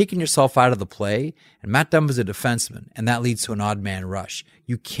 you're taking yourself out of the play. And Matt Dumba's a defenseman, and that leads to an odd man rush.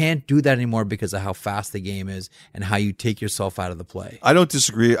 You can't do that anymore because of how fast the game is and how you take yourself out of the play. I don't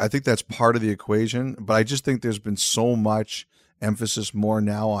disagree. I think that's part of the equation, but I just think there's been so much emphasis more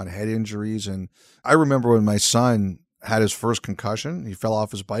now on head injuries. And I remember when my son had his first concussion, he fell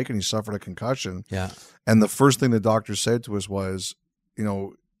off his bike and he suffered a concussion. Yeah. And the first thing the doctor said to us was,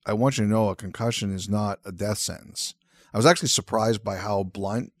 I want you to know a concussion is not a death sentence. I was actually surprised by how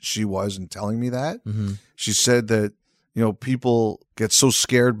blunt she was in telling me that. Mm-hmm. She said that, people get so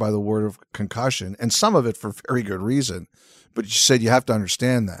scared by the word of concussion, and some of it for very good reason. But she said you have to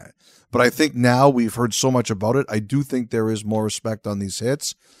understand that. But I think now we've heard so much about it, I do think there is more respect on these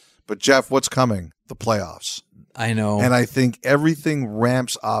hits. But Jeff, what's coming? The playoffs. I know. And I think everything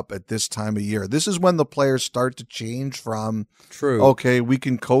ramps up at this time of year. This is when the players start to change from, True. Okay, we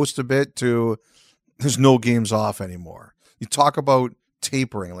can coast a bit, to there's no games off anymore. You talk about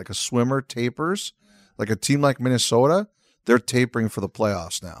tapering, like a swimmer tapers, like a team like Minnesota, they're tapering for the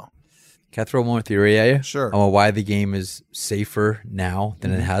playoffs now. Can I throw one theory at you? Sure. On why the game is safer now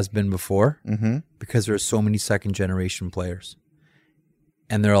than it has been before? Mm-hmm. Because there are so many second-generation players.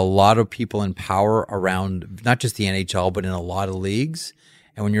 And there are a lot of people in power around, not just the NHL, but in a lot of leagues.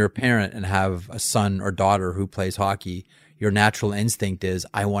 And when you're a parent and have a son or daughter who plays hockey, your natural instinct is,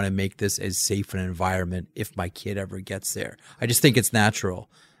 I want to make this as safe an environment if my kid ever gets there. I just think it's natural.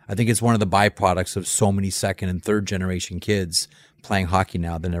 I think it's one of the byproducts of so many second and third generation kids playing hockey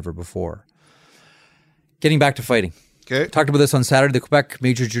now than ever before. Getting back to fighting. Okay. Talked about this on Saturday, the Quebec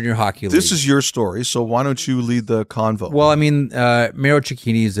Major Junior Hockey League. This is your story, so why don't you lead the convo? Well, I mean, Mario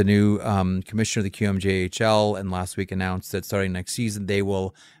Cecchini is the new commissioner of the QMJHL, and last week announced that starting next season, they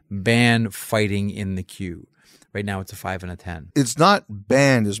will ban fighting in the Q. Right now, it's a 5 and a 10. It's not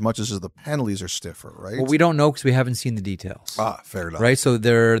banned as much as the penalties are stiffer, right? Well, we don't know because we haven't seen the details. Fair enough. Right? So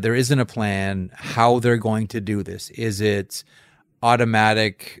there isn't a plan how they're going to do this. Is it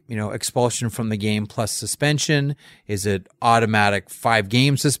automatic, expulsion from the game plus suspension? Is it automatic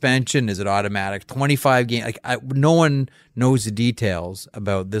 5-game suspension? Is it automatic 25 game? No one knows the details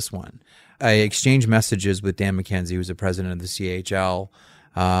about this one. I exchanged messages with Dan McKenzie, who's the president of the CHL,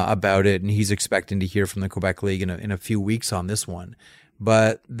 about it, and he's expecting to hear from the Quebec League in a few weeks on this one.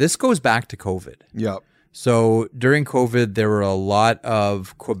 But this goes back to COVID. Yep. So during COVID, there were a lot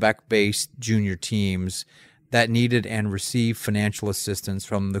of Quebec-based junior teams that needed and received financial assistance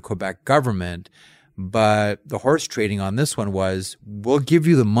from the Quebec government. But the horse trading on this one was, we'll give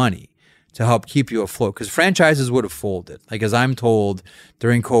you the money to help keep you afloat, because franchises would have folded. Like, as I'm told,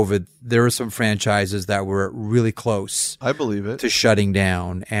 during COVID, there were some franchises that were really close, I believe it, to shutting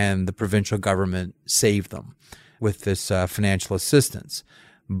down, and the provincial government saved them with this financial assistance.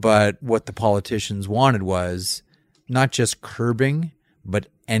 But what the politicians wanted was not just curbing, but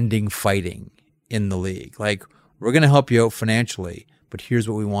ending fighting in the league. Like, we're going to help you out financially, but here's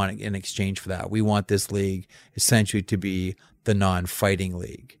what we want in exchange for that. We want this league essentially to be the non-fighting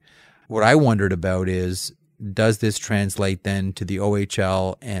league. What I wondered about is, does this translate then to the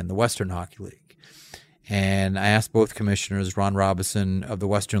OHL and the Western Hockey League? And I asked both commissioners. Ron Robison of the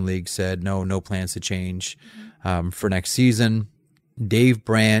Western League said no plans to change for next season. Dave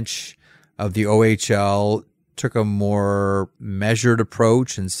Branch of the OHL took a more measured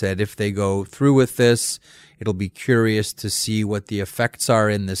approach and said if they go through with this, it'll be curious to see what the effects are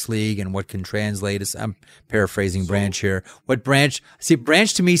in this league and what can translate. I'm paraphrasing Branch here. Branch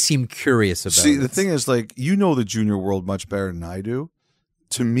to me seemed curious about it. The thing is, the junior world much better than I do.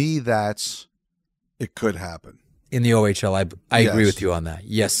 To me, it could happen. In the OHL, I agree with you on that.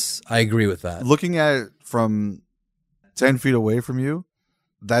 Yes, I agree with that. Looking at it from 10 feet away from you,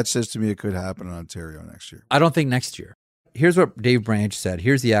 that says to me it could happen in Ontario next year. I don't think next year. Here's what Dave Branch said.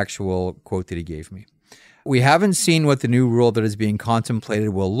 Here's the actual quote that he gave me. We haven't seen what the new rule that is being contemplated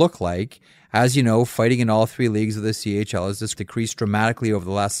will look like. As you know, fighting in all 3 leagues of the CHL has decreased dramatically over the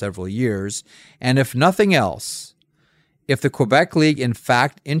last several years. And if nothing else, if the Quebec League in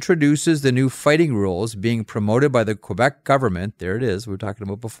fact introduces the new fighting rules being promoted by the Quebec government, there it is, we were talking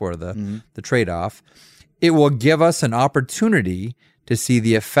about before, the trade-off, it will give us an opportunity to see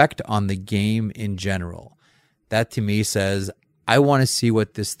the effect on the game in general. That to me says, I want to see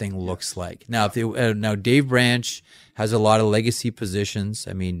what this thing looks like. Now, now Dave Branch has a lot of legacy positions.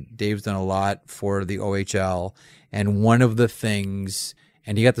 I mean, Dave's done a lot for the OHL, and one of the things,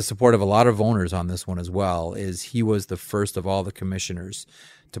 and he got the support of a lot of owners on this one as well, is he was the first of all the commissioners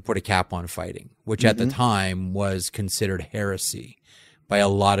to put a cap on fighting, which at the time was considered heresy by a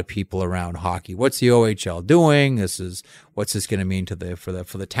lot of people around hockey. What's the OHL doing? What's this going to mean for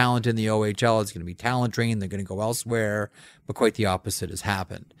the talent in the OHL? It's going to be talent drain. They're going to go elsewhere. But quite the opposite has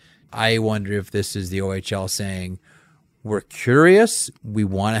happened. I wonder if this is the OHL saying, we're curious. We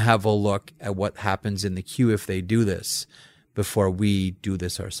want to have a look at what happens in the queue if they do this before we do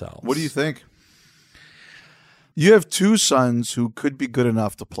this ourselves. What do you think? You have 2 sons who could be good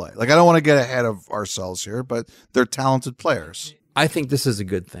enough to play. I don't want to get ahead of ourselves here, but they're talented players. I think this is a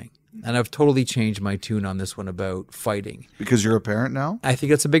good thing. And I've totally changed my tune on this one about fighting. Because you're a parent now? I think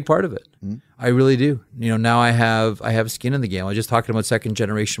that's a big part of it. I really do. Now I have skin in the game. I was just talking about second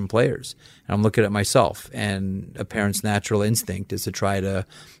generation players, and I'm looking at myself, and a parent's natural instinct is to try to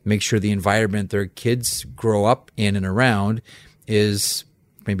make sure the environment their kids grow up in and around is,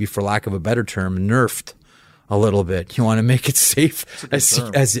 maybe for lack of a better term, nerfed a little bit. You want to make it safe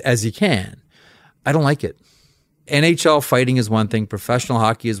as you can. I don't like it. NHL fighting is one thing. Professional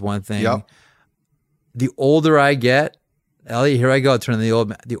hockey is one thing. Yep. The older I get, Elliot, here I go. Turning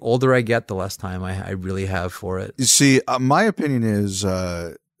the older I get, the less time I really have for it. You see, my opinion is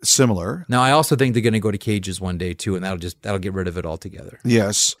similar. Now, I also think they're going to go to cages one day too, and that'll get rid of it altogether.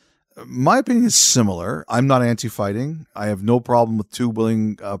 Yes. My opinion is similar. I'm not anti-fighting. I have no problem with two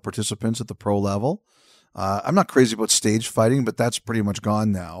willing participants at the pro level. I'm not crazy about stage fighting, but that's pretty much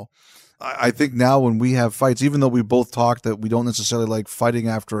gone now. I think now when we have fights, even though we both talked that we don't necessarily like fighting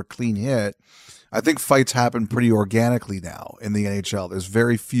after a clean hit, I think fights happen pretty organically now in the NHL. There's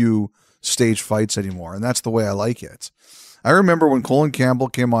very few stage fights anymore, and that's the way I like it. I remember when Colin Campbell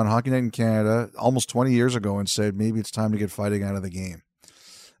came on Hockey Night in Canada almost 20 years ago and said, maybe it's time to get fighting out of the game.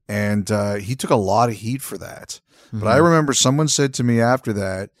 And he took a lot of heat for that. But I remember someone said to me after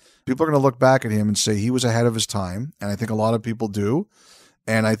that, people are going to look back at him and say he was ahead of his time, and I think a lot of people do.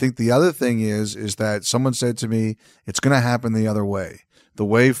 And I think the other thing is that someone said to me, it's going to happen the other way. The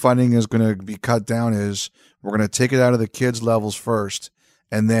way funding is going to be cut down is we're going to take it out of the kids' levels first,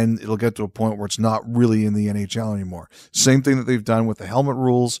 and then it'll get to a point where it's not really in the NHL anymore. Same thing that they've done with the helmet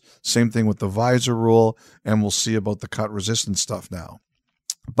rules, same thing with the visor rule, and we'll see about the cut resistance stuff now.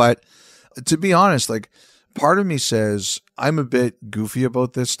 But to be honest, like, part of me says I'm a bit goofy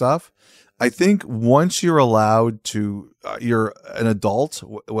about this stuff. I think once you're allowed to, you're an adult,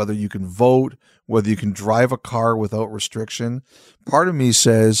 whether you can vote, whether you can drive a car without restriction, part of me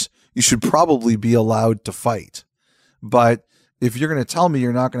says you should probably be allowed to fight. But if you're going to tell me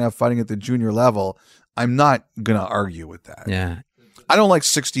you're not going to have fighting at the junior level, I'm not going to argue with that. Yeah. I don't like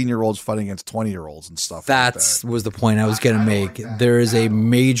 16-year-olds fighting against 20-year-olds and stuff like that. Was the point I was going to make. There is a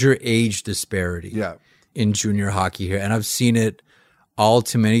major age disparity in junior hockey here, and I've seen it all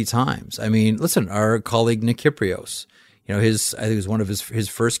too many times. I mean, listen, our colleague Nick Kyprios, I think it was one of his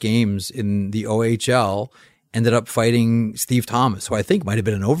first games in the OHL, ended up fighting Steve Thomas, who I think might have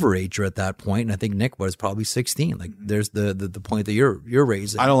been an overager at that point, and I think Nick was probably 16. Like, there's the point that you're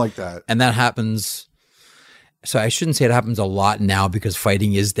raising. I don't like that. And that happens. So I shouldn't say it happens a lot now because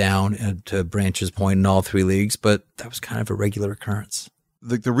fighting is down, to Branch's point, in all three leagues, but that was kind of a regular occurrence.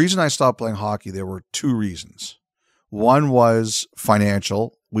 The reason I stopped playing hockey, there were two reasons. One was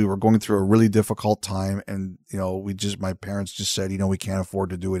financial. We were going through a really difficult time, and my parents just said, we can't afford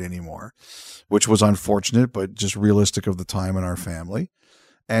to do it anymore, which was unfortunate, but just realistic of the time in our family.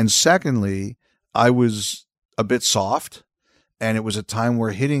 And secondly, I was a bit soft, and it was a time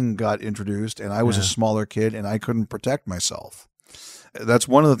where hitting got introduced, and I was a smaller kid, and I couldn't protect myself. That's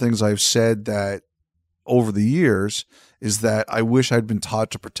one of the things I've said that over the years is that I wish I'd been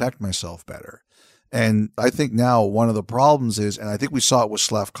taught to protect myself better. And I think now one of the problems is, and I think we saw it with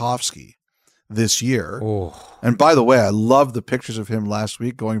Slavkovsky this year. Oh. And by the way, I love the pictures of him last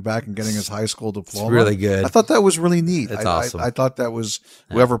week going back and getting his high school diploma. It's really good. I thought that was really neat. That's awesome. I thought that was,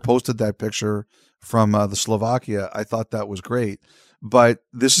 whoever posted that picture from the Slovakia, I thought that was great. But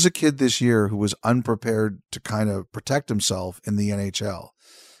this is a kid this year who was unprepared to kind of protect himself in the NHL.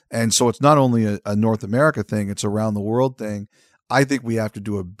 And so it's not only a North America thing, it's a around the world thing. I think we have to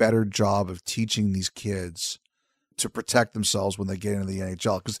do a better job of teaching these kids to protect themselves when they get into the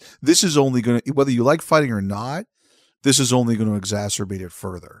NHL. Because this is only going to, whether you like fighting or not, this is only going to exacerbate it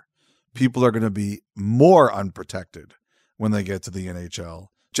further. People are going to be more unprotected when they get to the NHL.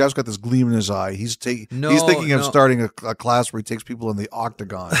 Jeff's got this gleam in his eye. He's thinking of starting a class where he takes people in the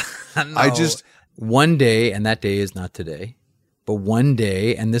octagon. One day, and that day is not today, but one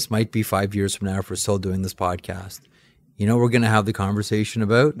day, and this might be 5 years from now if we're still doing this podcast, we're going to have the conversation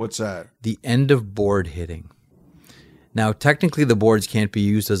about? What's that? The end of board hitting. Now, technically, the boards can't be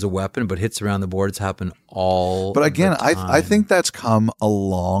used as a weapon, but hits around the boards happen all But again, the time. I think that's come a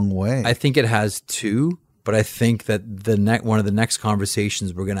long way. I think it has too, but I think that one of the next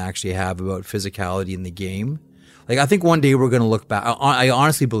conversations we're going to actually have about physicality in the game, like, I think one day we're going to look back. I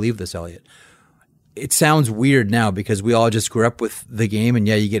honestly believe this, Elliot. It sounds weird now because we all just grew up with the game, and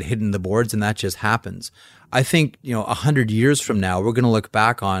you get hit in the boards, and that just happens. I think, 100 years from now, we're going to look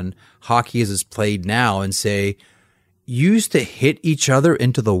back on hockey as it's played now and say, you used to hit each other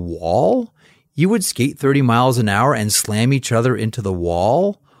into the wall? You would skate 30 miles an hour and slam each other into the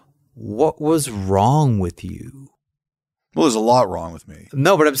wall? What was wrong with you? Well, there's a lot wrong with me.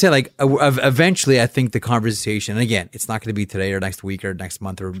 No, but I'm saying like eventually I think the conversation, and again, it's not going to be today or next week or next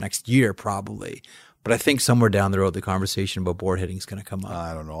month or next year probably, but I think somewhere down the road the conversation about board hitting is going to come up.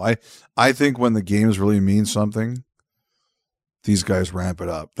 I don't know. I think when the games really mean something, these guys ramp it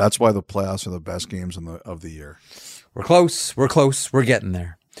up. That's why the playoffs are the best games of the year. We're close. We're getting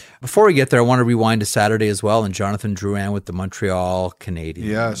there. Before we get there, I want to rewind to Saturday as well and Jonathan Drouin with the Montreal Canadiens.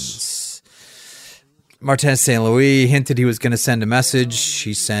 Yes. Martin St. Louis hinted he was going to send a message.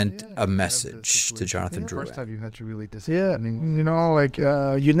 He sent a message to Jonathan Drouin. First time you had to really I mean,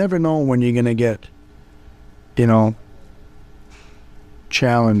 you never know when you're going to get,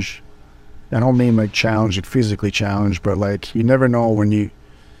 challenged. I don't mean like challenged, physically challenged, but like you never know when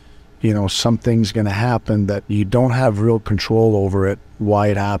something's going to happen that you don't have real control over it, why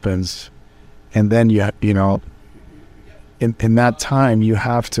it happens. And then, in that time, you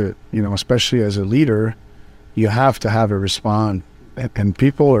have to, especially as a leader, you have to have a respond. And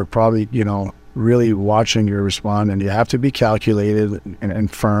people are probably, really watching your respond, and you have to be calculated and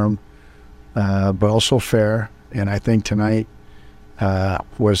firm, but also fair. And I think tonight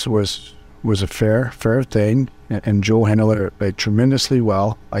was a fair thing. And Joe handled it tremendously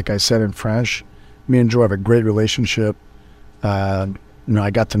well. Like I said in French, me and Joe have a great relationship. I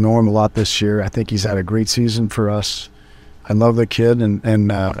got to know him a lot this year. I think he's had a great season for us. I love the kid, and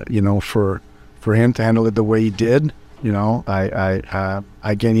for him to handle it the way he did,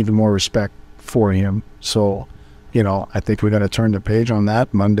 I gain even more respect for him. So, I think we're going to turn the page on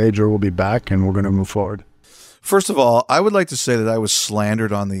that. Monday, Joe will be back, and we're going to move forward. First of all, I would like to say that I was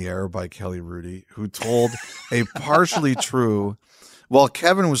slandered on the air by Kelly Rudy, who told a partially true. While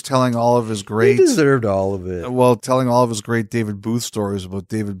Kevin was telling all of his great... He deserved all of it. Well, telling all of his great David Booth stories about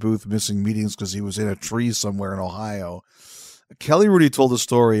David Booth missing meetings because he was in a tree somewhere in Ohio, Kelly Rudy told a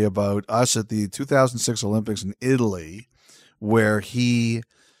story about us at the 2006 Olympics in Italy where he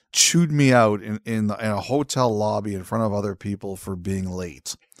chewed me out in a hotel lobby in front of other people for being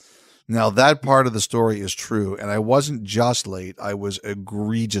late. Now, that part of the story is true, and I wasn't just late. I was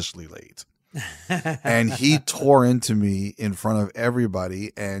egregiously late. And he tore into me in front of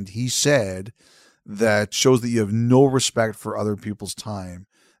everybody, and he said that shows that you have no respect for other people's time,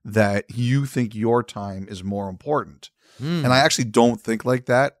 that you think your time is more important. And I actually don't think like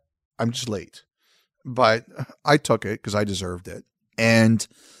that. I'm just late. But I took it because I deserved it. And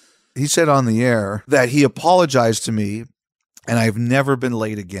he said on the air that he apologized to me, and I've never been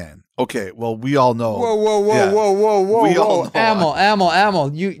late again. Okay, well, we all know. Whoa. We all know. Amel.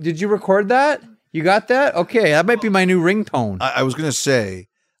 Did you record that? You got that? Okay, that might be my new ringtone. I was going to say,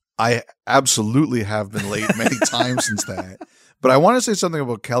 I absolutely have been late many times since that. But I want to say something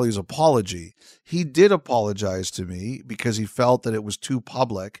about Kelly's apology. He did apologize to me because he felt that it was too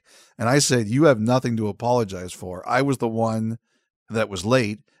public. And I said, you have nothing to apologize for. I was the one that was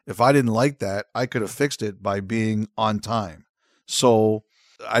late. If I didn't like that, I could have fixed it by being on time. So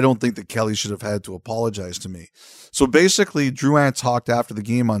I don't think that Kelly should have had to apologize to me. So basically, Drouin talked after the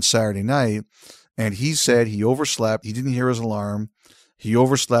game on Saturday night, and he said he overslept. He didn't hear his alarm. He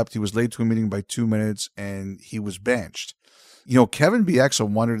overslept. He was late to a meeting by 2 minutes, and he was benched. Kevin BX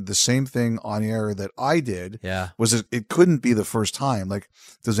wondered the same thing on air that I did. Yeah. Was it couldn't be the first time. Like,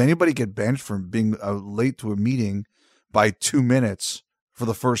 does anybody get benched for being late to a meeting by 2 minutes for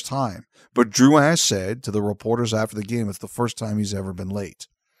the first time? But Drouin said to the reporters after the game, it's the first time he's ever been late.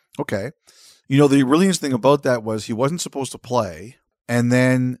 Okay. The brilliant thing about that was he wasn't supposed to play, and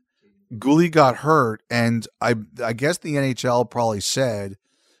then Goulet got hurt, and I guess the NHL probably said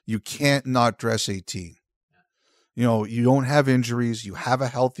you can't not dress 18. You don't have injuries. You have a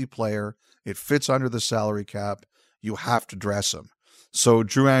healthy player. It fits under the salary cap. You have to dress him. So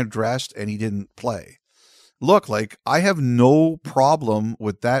Drouin dressed, and he didn't play. Look, I have no problem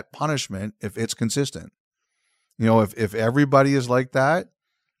with that punishment if it's consistent. If everybody is like that,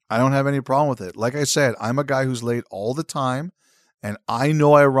 I don't have any problem with it. Like I said, I'm a guy who's late all the time, and I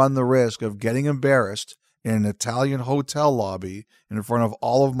know I run the risk of getting embarrassed in an Italian hotel lobby in front of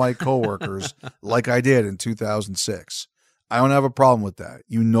all of my coworkers like I did in 2006. I don't have a problem with that.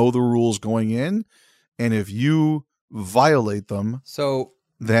 You know the rules going in, and if you violate them,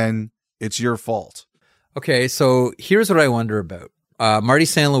 then it's your fault. Okay, so here's what I wonder about. Marty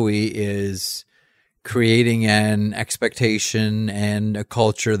St. Louis is creating an expectation and a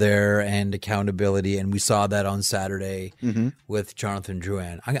culture there and accountability, and we saw that on Saturday with Jonathan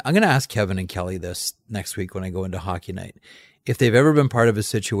Drouin. I'm going to ask Kevin and Kelly this next week when I go into hockey night. If they've ever been part of a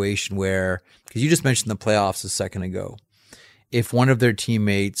situation where, because you just mentioned the playoffs a second ago, if one of their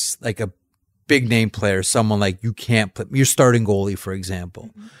teammates, like a big name player, someone like you can't play, your starting goalie, for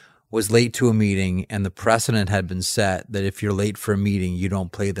example, was late to a meeting and the precedent had been set that if you're late for a meeting, you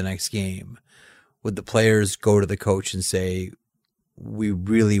don't play the next game, would the players go to the coach and say, we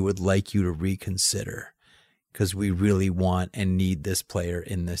really would like you to reconsider because we really want and need this player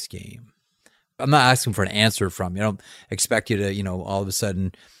in this game? I'm not asking for an answer from you. I don't expect you to, all of a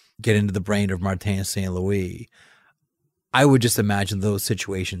sudden get into the brain of Martin St. Louis. I would just imagine those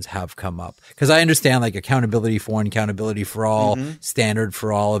situations have come up because I understand like accountability for one, accountability for all, standard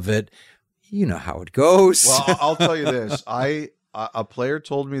for all of it. You know how it goes. Well, I'll tell you this. A player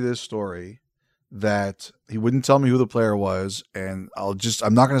told me this story that he wouldn't tell me who the player was. And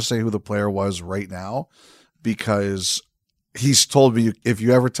I'm not going to say who the player was right now because he's told me if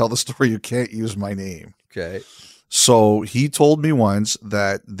you ever tell the story, you can't use my name. Okay. So he told me once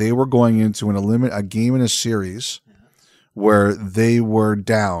that they were going into a game in a series where they were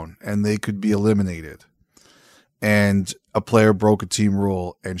down and they could be eliminated. And a player broke a team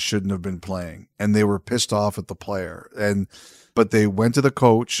rule and shouldn't have been playing. And they were pissed off at the player. But they went to the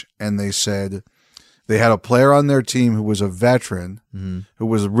coach and they said they had a player on their team who was a veteran, who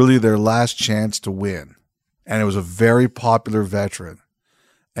was really their last chance to win. And it was a very popular veteran.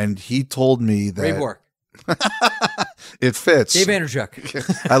 And he told me that Great work. It fits. Dave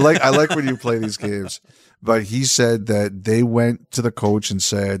Andrzejczyk. I like when you play these games. But he said that they went to the coach and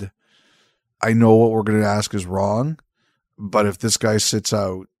said, I know what we're going to ask is wrong, but if this guy sits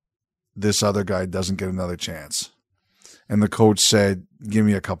out, this other guy doesn't get another chance. And the coach said, give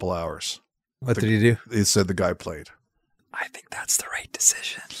me a couple hours. What did he do? He said the guy played. I think that's the right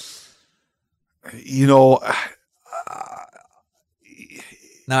decision.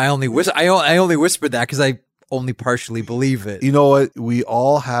 Now I only whispered that because I only partially believe it. You know what? We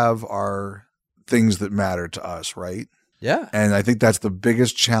all have our things that matter to us, right? Yeah. And I think that's the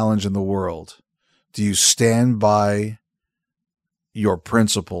biggest challenge in the world. Do you stand by your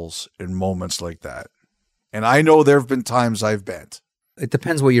principles in moments like that? And I know there have been times I've bent. It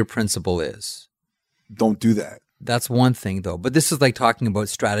depends what your principle is. Don't do that. That's one thing, though. But this is like talking about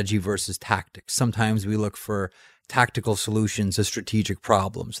strategy versus tactics. Sometimes we look for tactical solutions to strategic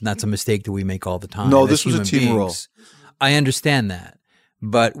problems, and that's a mistake that we make all the time. No, this was a team rule. I understand that.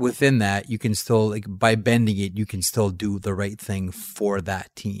 But within that, you can still, by bending it, you can still do the right thing for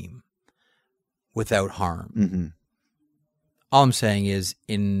that team without harm. Mm-hmm. All I'm saying is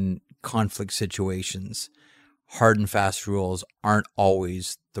in conflict situations, hard and fast rules aren't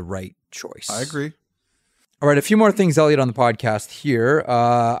always the right choice. I agree. All right, a few more things, Elliot, on the podcast here.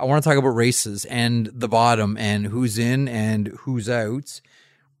 I want to talk about races and the bottom and who's in and who's out.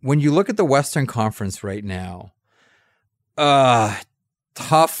 When you look at the Western Conference right now,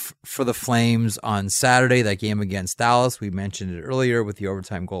 tough for the Flames on Saturday, that game against Dallas. We mentioned it earlier with the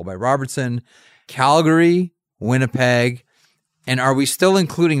overtime goal by Robertson. Calgary, Winnipeg. And are we still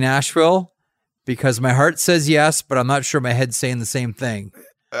including Nashville? Because my heart says yes, but I'm not sure my head's saying the same thing.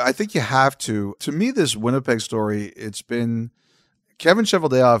 I think you have to. To me, this Winnipeg story, it's been Kevin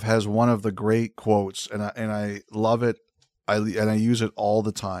Cheveldayoff has one of the great quotes, and I love it. I use it all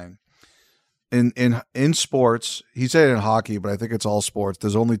the time. In sports, he said it in hockey, but I think it's all sports.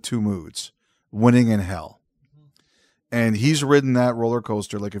 There's only two moods: winning and hell. And he's ridden that roller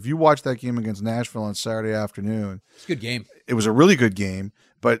coaster. Like if you watch that game against Nashville on Saturday afternoon, it's a good game. It was a really good game,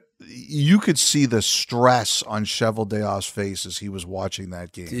 but you could see the stress on Cheveldayoff's face as he was watching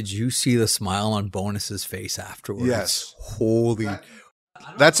that game. Did you see the smile on Bonus's face afterwards? Yes. Holy.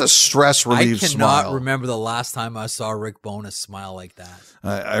 That's a stress relief smile. I cannot remember the last time I saw Rick Bonus smile like that.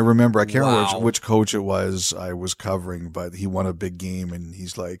 I remember. I can't remember which coach it was I was covering, but he won a big game, and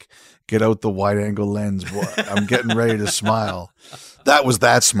he's like, "Get out the wide-angle lens, boy. I'm getting ready to smile." That was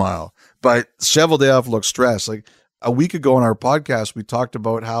that smile. But Cheveldayoff looked stressed. Like a week ago on our podcast, we talked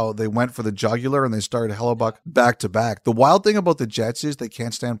about how they went for the jugular and they started Hellebuck back-to-back. The wild thing about the Jets is they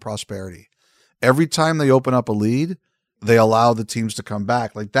can't stand prosperity. Every time they open up a lead, they allow the teams to come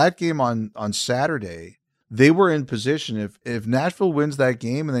back. Like that game on Saturday, they were in position. If Nashville wins that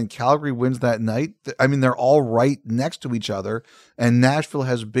game and then Calgary wins that night, I mean, they're all right next to each other, and Nashville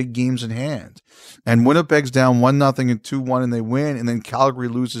has big games in hand. And Winnipeg's down 1-0 and 2-1, and they win, and then Calgary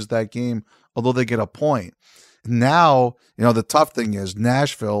loses that game, although they get a point. Now, the tough thing is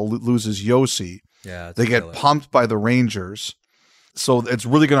Nashville loses Yossi. Yeah, they get pumped by the Rangers, so it's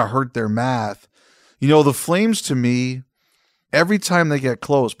really going to hurt their math. The Flames, to me, every time they get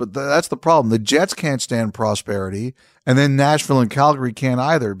close, but that's the problem. The Jets can't stand prosperity, and then Nashville and Calgary can't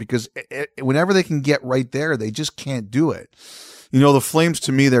either, because whenever they can get right there, they just can't do it. The Flames,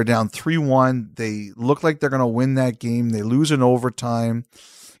 to me, they're down 3-1. They look like they're going to win that game. They lose in overtime.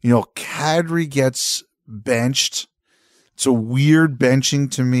 Kadri gets benched. It's a weird benching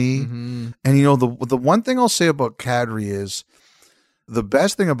to me. Mm-hmm. And, you know, the one thing I'll say about Kadri is the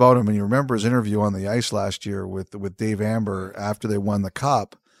best thing about him, and you remember his interview on the ice last year with Dave Amber after they won the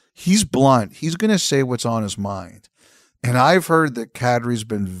Cup, he's blunt. He's going to say what's on his mind. And I've heard that Kadri's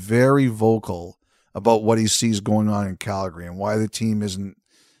been very vocal about what he sees going on in Calgary and why the team isn't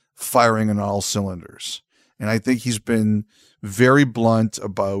firing on all cylinders. And I think he's been very blunt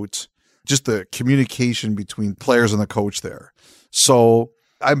about just the communication between players and the coach there. So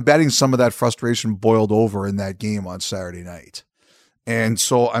I'm betting some of that frustration boiled over in that game on Saturday night. And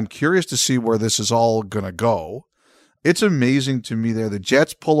so I'm curious to see where this is all going to go. It's amazing to me there. The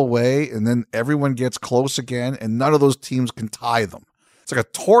Jets pull away and then everyone gets close again and none of those teams can tie them. It's like a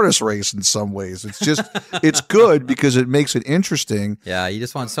tortoise race in some ways. It's just, it's good because it makes it interesting. Yeah, you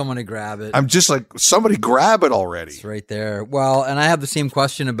just want someone to grab it. I'm just like, somebody grab it already. It's right there. Well, and I have the same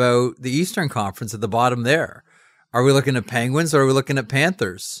question about the Eastern Conference at the bottom there. Are we looking at Penguins or are we looking at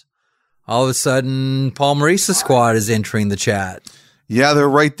Panthers? All of a sudden, Paul Maurice's squad is entering the chat. Yeah, they're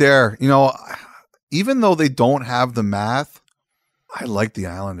right there. You know, even though they don't have the math, I like the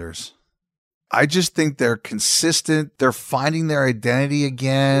Islanders. I just think they're consistent. They're finding their identity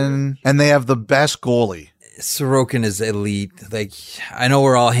again, and they have the best goalie. Sorokin is elite. Like, I know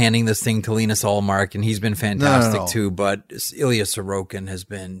we're all handing this thing to Linus Ullmark, and he's been fantastic too, but Ilya Sorokin has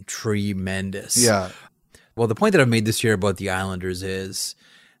been tremendous. Yeah. Well, the point that I've made this year about the Islanders is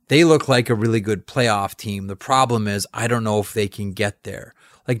they look like a really good playoff team. The problem is I don't know if they can get there.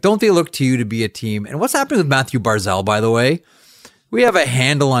 Like, don't they look to you to be a team? And what's happening with Matthew Barzal, by the way? We have a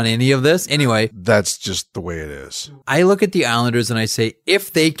handle on any of this. Anyway. That's just the way it is. I look at the Islanders and I say,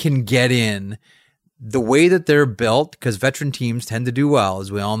 if they can get in the way that they're built, because veteran teams tend to do well, as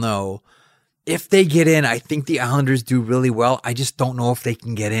we all know, if they get in, I think the Islanders do really well. I just don't know if they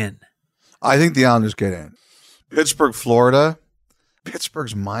can get in. I think the Islanders get in. Pittsburgh, Florida.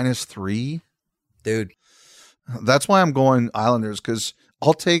 Pittsburgh's -3. Dude. That's why I'm going Islanders, because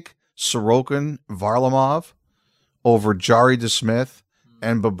I'll take Sorokin, Varlamov over Jari DeSmith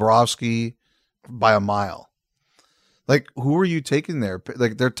and Bobrovsky by a mile. Like, who are you taking there?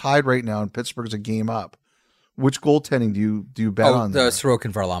 Like, they're tied right now, and Pittsburgh's a game up. Which goaltending do you bet on there?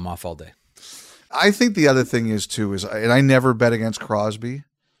 Sorokin, Varlamov all day. I think the other thing is, too, and I never bet against Crosby,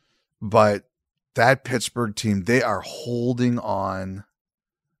 but that Pittsburgh team, they are holding on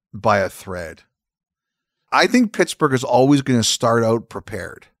by a thread. I think Pittsburgh is always going to start out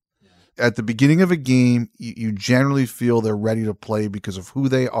prepared. At the beginning of a game, you generally feel they're ready to play because of who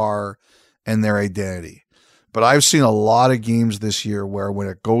they are and their identity. But I've seen a lot of games this year where when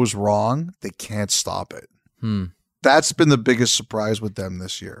it goes wrong, they can't stop it. That's been the biggest surprise with them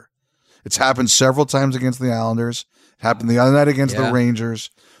this year. It's happened several times against the Islanders. It happened the other night against the Rangers.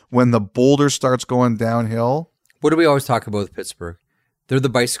 When the boulder starts going downhill. What do we always talk about with Pittsburgh? They're the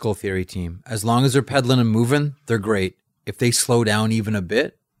bicycle theory team. As long as they're pedaling and moving, they're great. If they slow down even a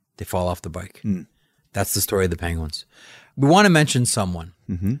bit, they fall off the bike. That's the story of the Penguins. We want to mention someone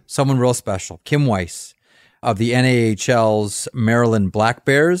real special. Kim Weiss of the NAHL's Maryland Black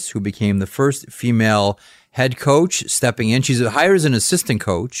Bears, who became the first female head coach stepping in. She's hired as an assistant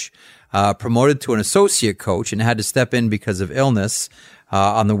coach, promoted to an associate coach, and had to step in because of illness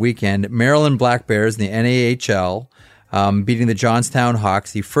on the weekend. Maryland Black Bears in the NAHL beating the Johnstown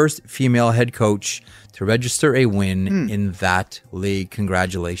Hawks, the first female head coach to register a win in that league.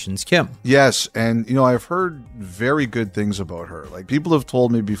 Congratulations, Kim. Yes, and you know, I've heard very good things about her. Like, people have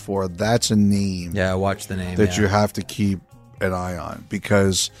told me before, that's a name. Yeah, watch the name. That you have to keep an eye on,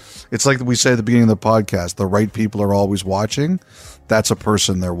 because it's like we say at the beginning of the podcast, the right people are always watching. That's a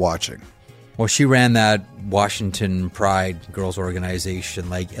person they're watching. Well, she ran that Washington Pride girls organization,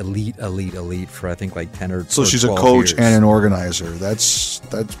 like elite for I think like 10 or 12 So she's a coach and an organizer. That's.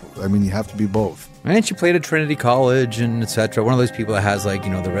 I mean, you have to be both. And she played at Trinity College and etc. One of those people that has, like, you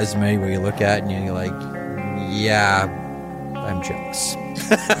know, the resume where you look at and you're like, yeah, I'm jealous.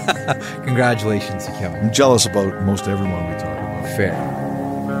 Congratulations to Kim. I'm jealous about most everyone we talk about. Fair.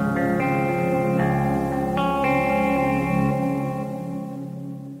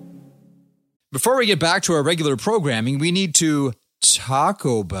 Before we get back to our regular programming, we need to talk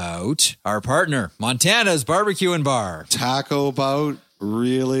about our partner, Montana's Barbecue and Bar. Taco about?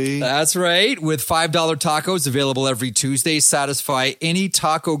 Really? That's right. With $5 tacos available every Tuesday, satisfy any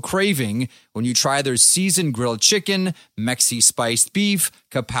taco craving when you try their seasoned grilled chicken, Mexi spiced beef,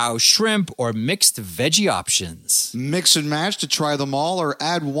 kapow shrimp, or mixed veggie options. Mix and match to try them all, or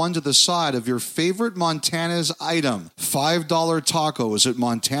add one to the side of your favorite Montana's item. $5 tacos at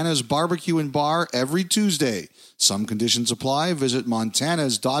Montana's Barbecue and Bar every Tuesday. Some conditions apply. Visit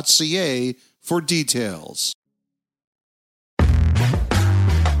montanas.ca for details.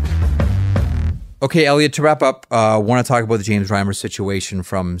 Okay, Elliot, to wrap up, I want to talk about the James Reimer situation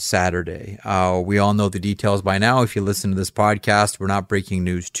from Saturday. We all know the details by now. If you listen to this podcast, we're not breaking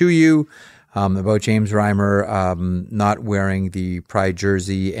news to you about James Reimer not wearing the Pride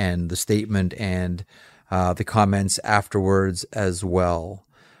jersey and the statement and the comments afterwards as well.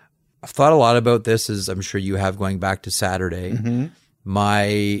 I've thought a lot about this, as I'm sure you have, going back to Saturday. Mm-hmm.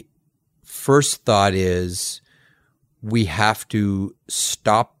 My first thought is we have to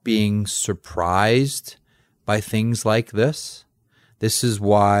stop being surprised by things like this. This is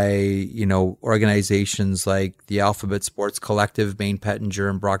why, organizations like the Alphabet Sports Collective, Bain Pettinger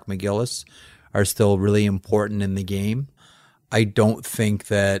and Brock McGillis are still really important in the game. I don't think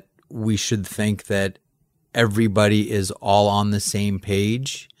that we should think that everybody is all on the same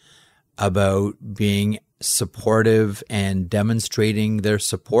page about being supportive and demonstrating their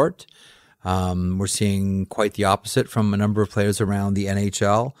support. We're seeing quite the opposite from a number of players around the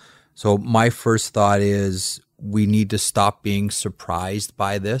NHL. So my first thought is we need to stop being surprised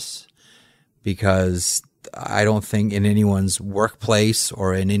by this, because I don't think in anyone's workplace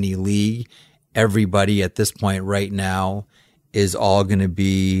or in any league, everybody at this point right now is all going to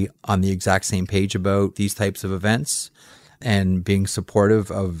be on the exact same page about these types of events and being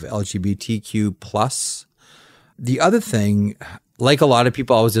supportive of LGBTQ+. The other thing, like a lot of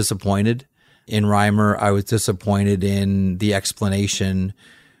people, I was disappointed in Reimer. I was disappointed in the explanation,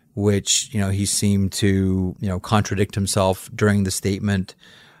 which, he seemed to, contradict himself during the statement.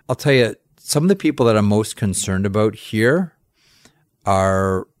 I'll tell you, some of the people that I'm most concerned about here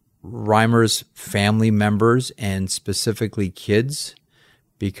are Reimer's family members and specifically kids,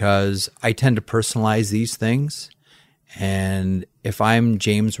 because I tend to personalize these things. And if I'm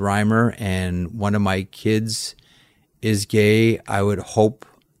James Reimer and one of my kids is gay, I would hope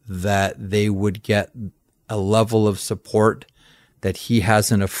that they would get a level of support that he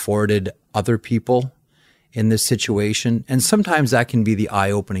hasn't afforded other people in this situation. And sometimes that can be the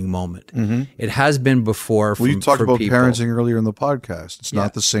eye-opening moment. Mm-hmm. It has been before. You talked about people. Parenting earlier in the podcast. It's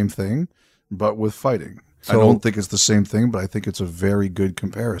not the same thing, but with fighting. So, I don't think it's the same thing, but I think it's a very good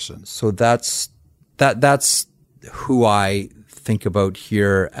comparison. So that's who I think about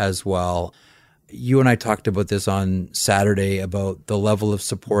here as well. You and I talked about this on Saturday about the level of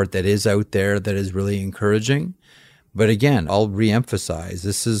support that is out there that is really encouraging. But again, I'll reemphasize,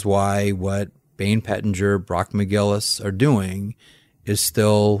 this is why what Bain Pettinger, Brock McGillis are doing is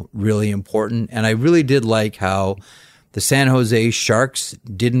still really important. And I really did like how the San Jose Sharks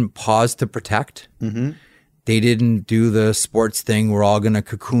didn't pause to protect. Mm-hmm. They didn't do the sports thing. We're all going to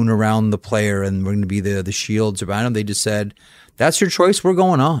cocoon around the player and we're going to be the shields around him. They just said, that's your choice. We're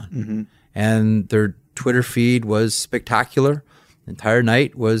going on. Mm-hmm. And their Twitter feed was spectacular. The entire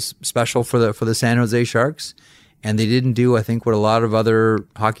night was special for the San Jose Sharks. And they didn't do, I think, what a lot of other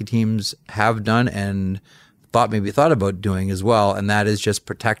hockey teams have done and thought about doing as well. And that is just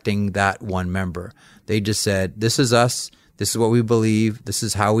protecting that one member. They just said, this is us. This is what we believe. This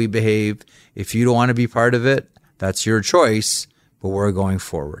is how we behave. If you don't want to be part of it, that's your choice, but we're going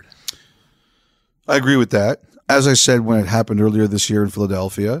forward. I agree with that. As I said when it happened earlier this year in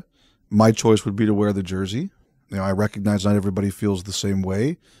Philadelphia, my choice would be to wear the jersey. I recognize not everybody feels the same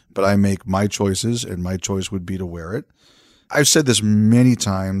way, but I make my choices, and my choice would be to wear it. I've said this many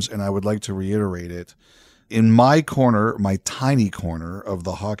times, and I would like to reiterate it. In my corner, my tiny corner of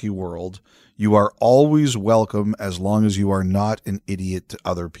the hockey world, you are always welcome as long as you are not an idiot to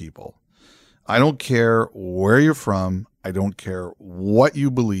other people. I don't care where you're from. I don't care what you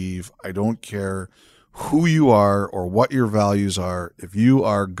believe. I don't care who you are or what your values are. If you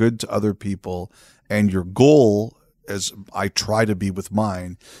are good to other people and your goal, as I try to be with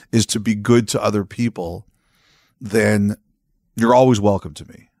mine, is to be good to other people, then you're always welcome to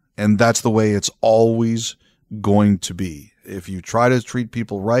me. And that's the way it's always going to be. If you try to treat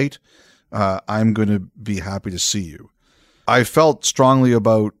people right, I'm going to be happy to see you. I felt strongly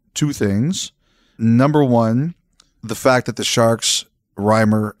about two things. Number one, the fact that the Sharks,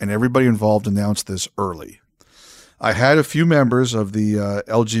 Reimer, and everybody involved announced this early. I had a few members of the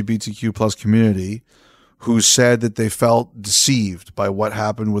LGBTQ plus community who said that they felt deceived by what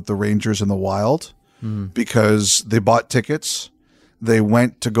happened with the Rangers in the Wild because they bought tickets, they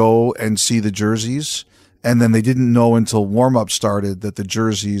went to go and see the jerseys, and then they didn't know until warm-up started that the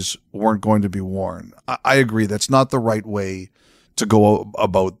jerseys weren't going to be worn. I agree. That's not the right way to go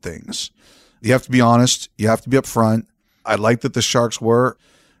about things. You have to be honest. You have to be upfront. I like that the Sharks were.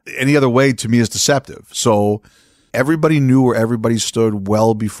 Any other way, to me, is deceptive. So everybody knew where everybody stood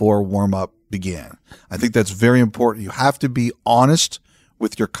well before warm-up began. I think that's very important. You have to be honest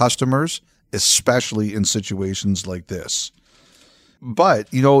with your customers, especially in situations like this. But,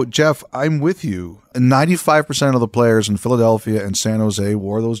 Jeff, I'm with you. 95% of the players in Philadelphia and San Jose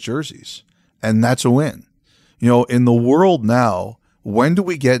wore those jerseys, and that's a win. In the world now, when do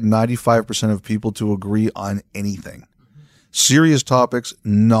we get 95% of people to agree on anything? Serious topics,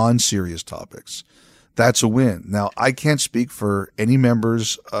 non-serious topics. That's a win. Now, I can't speak for any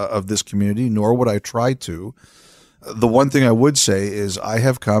members of this community, nor would I try to. The one thing I would say is I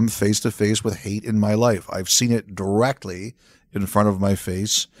have come face to face with hate in my life. I've seen it directly in front of my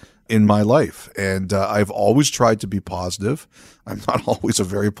face in my life. And I've always tried to be positive. I'm not always a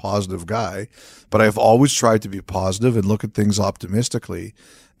very positive guy, but I've always tried to be positive and look at things optimistically.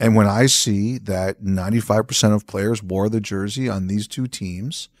 And when I see that 95% of players wore the jersey on these two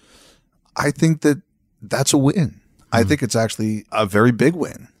teams, I think that that's a win. I think it's actually a very big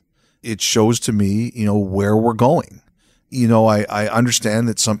win. It shows to me, where we're going. I understand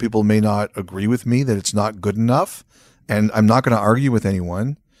that some people may not agree with me, that it's not good enough. And I'm not going to argue with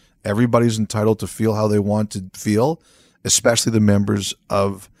anyone. Everybody's entitled to feel how they want to feel, especially the members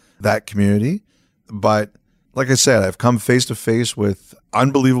of that community. But like I said, I've come face to face with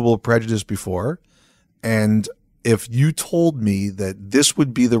unbelievable prejudice before. And if you told me that this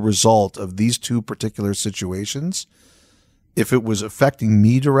would be the result of these two particular situations, if it was affecting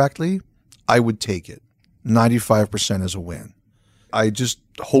me directly, I would take it. 95% is a win. I just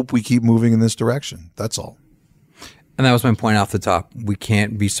hope we keep moving in this direction. That's all. And that was my point off the top. We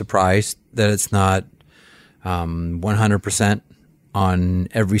can't be surprised that it's not 100% on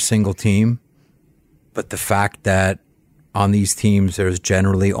every single team. But the fact that on these teams there's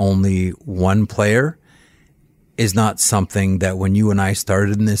generally only one player is not something that when you and I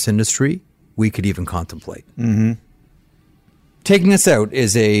started in this industry, we could even contemplate. Mm-hmm. Taking us out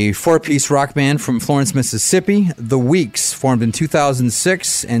is a 4-piece rock band from Florence, Mississippi. The Weeks formed in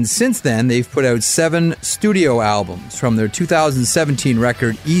 2006, and since then they've put out 7 studio albums. From their 2017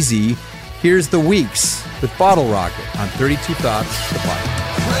 record, Easy, here's The Weeks with Bottle Rocket on 32 Thoughts, the podcast.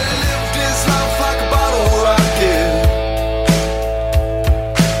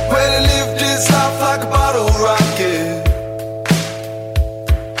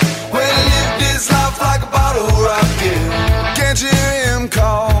 Can't you hear him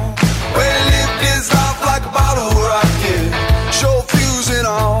call? Well, he lived his life like a bottle rocket, show fusing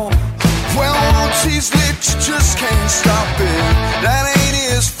all. Well, once he's lit, you just can't stop it. That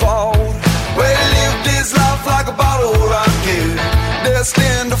ain't his fault. Well, he lived his life like a bottle rocket,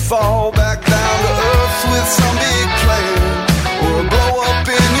 destined to fall.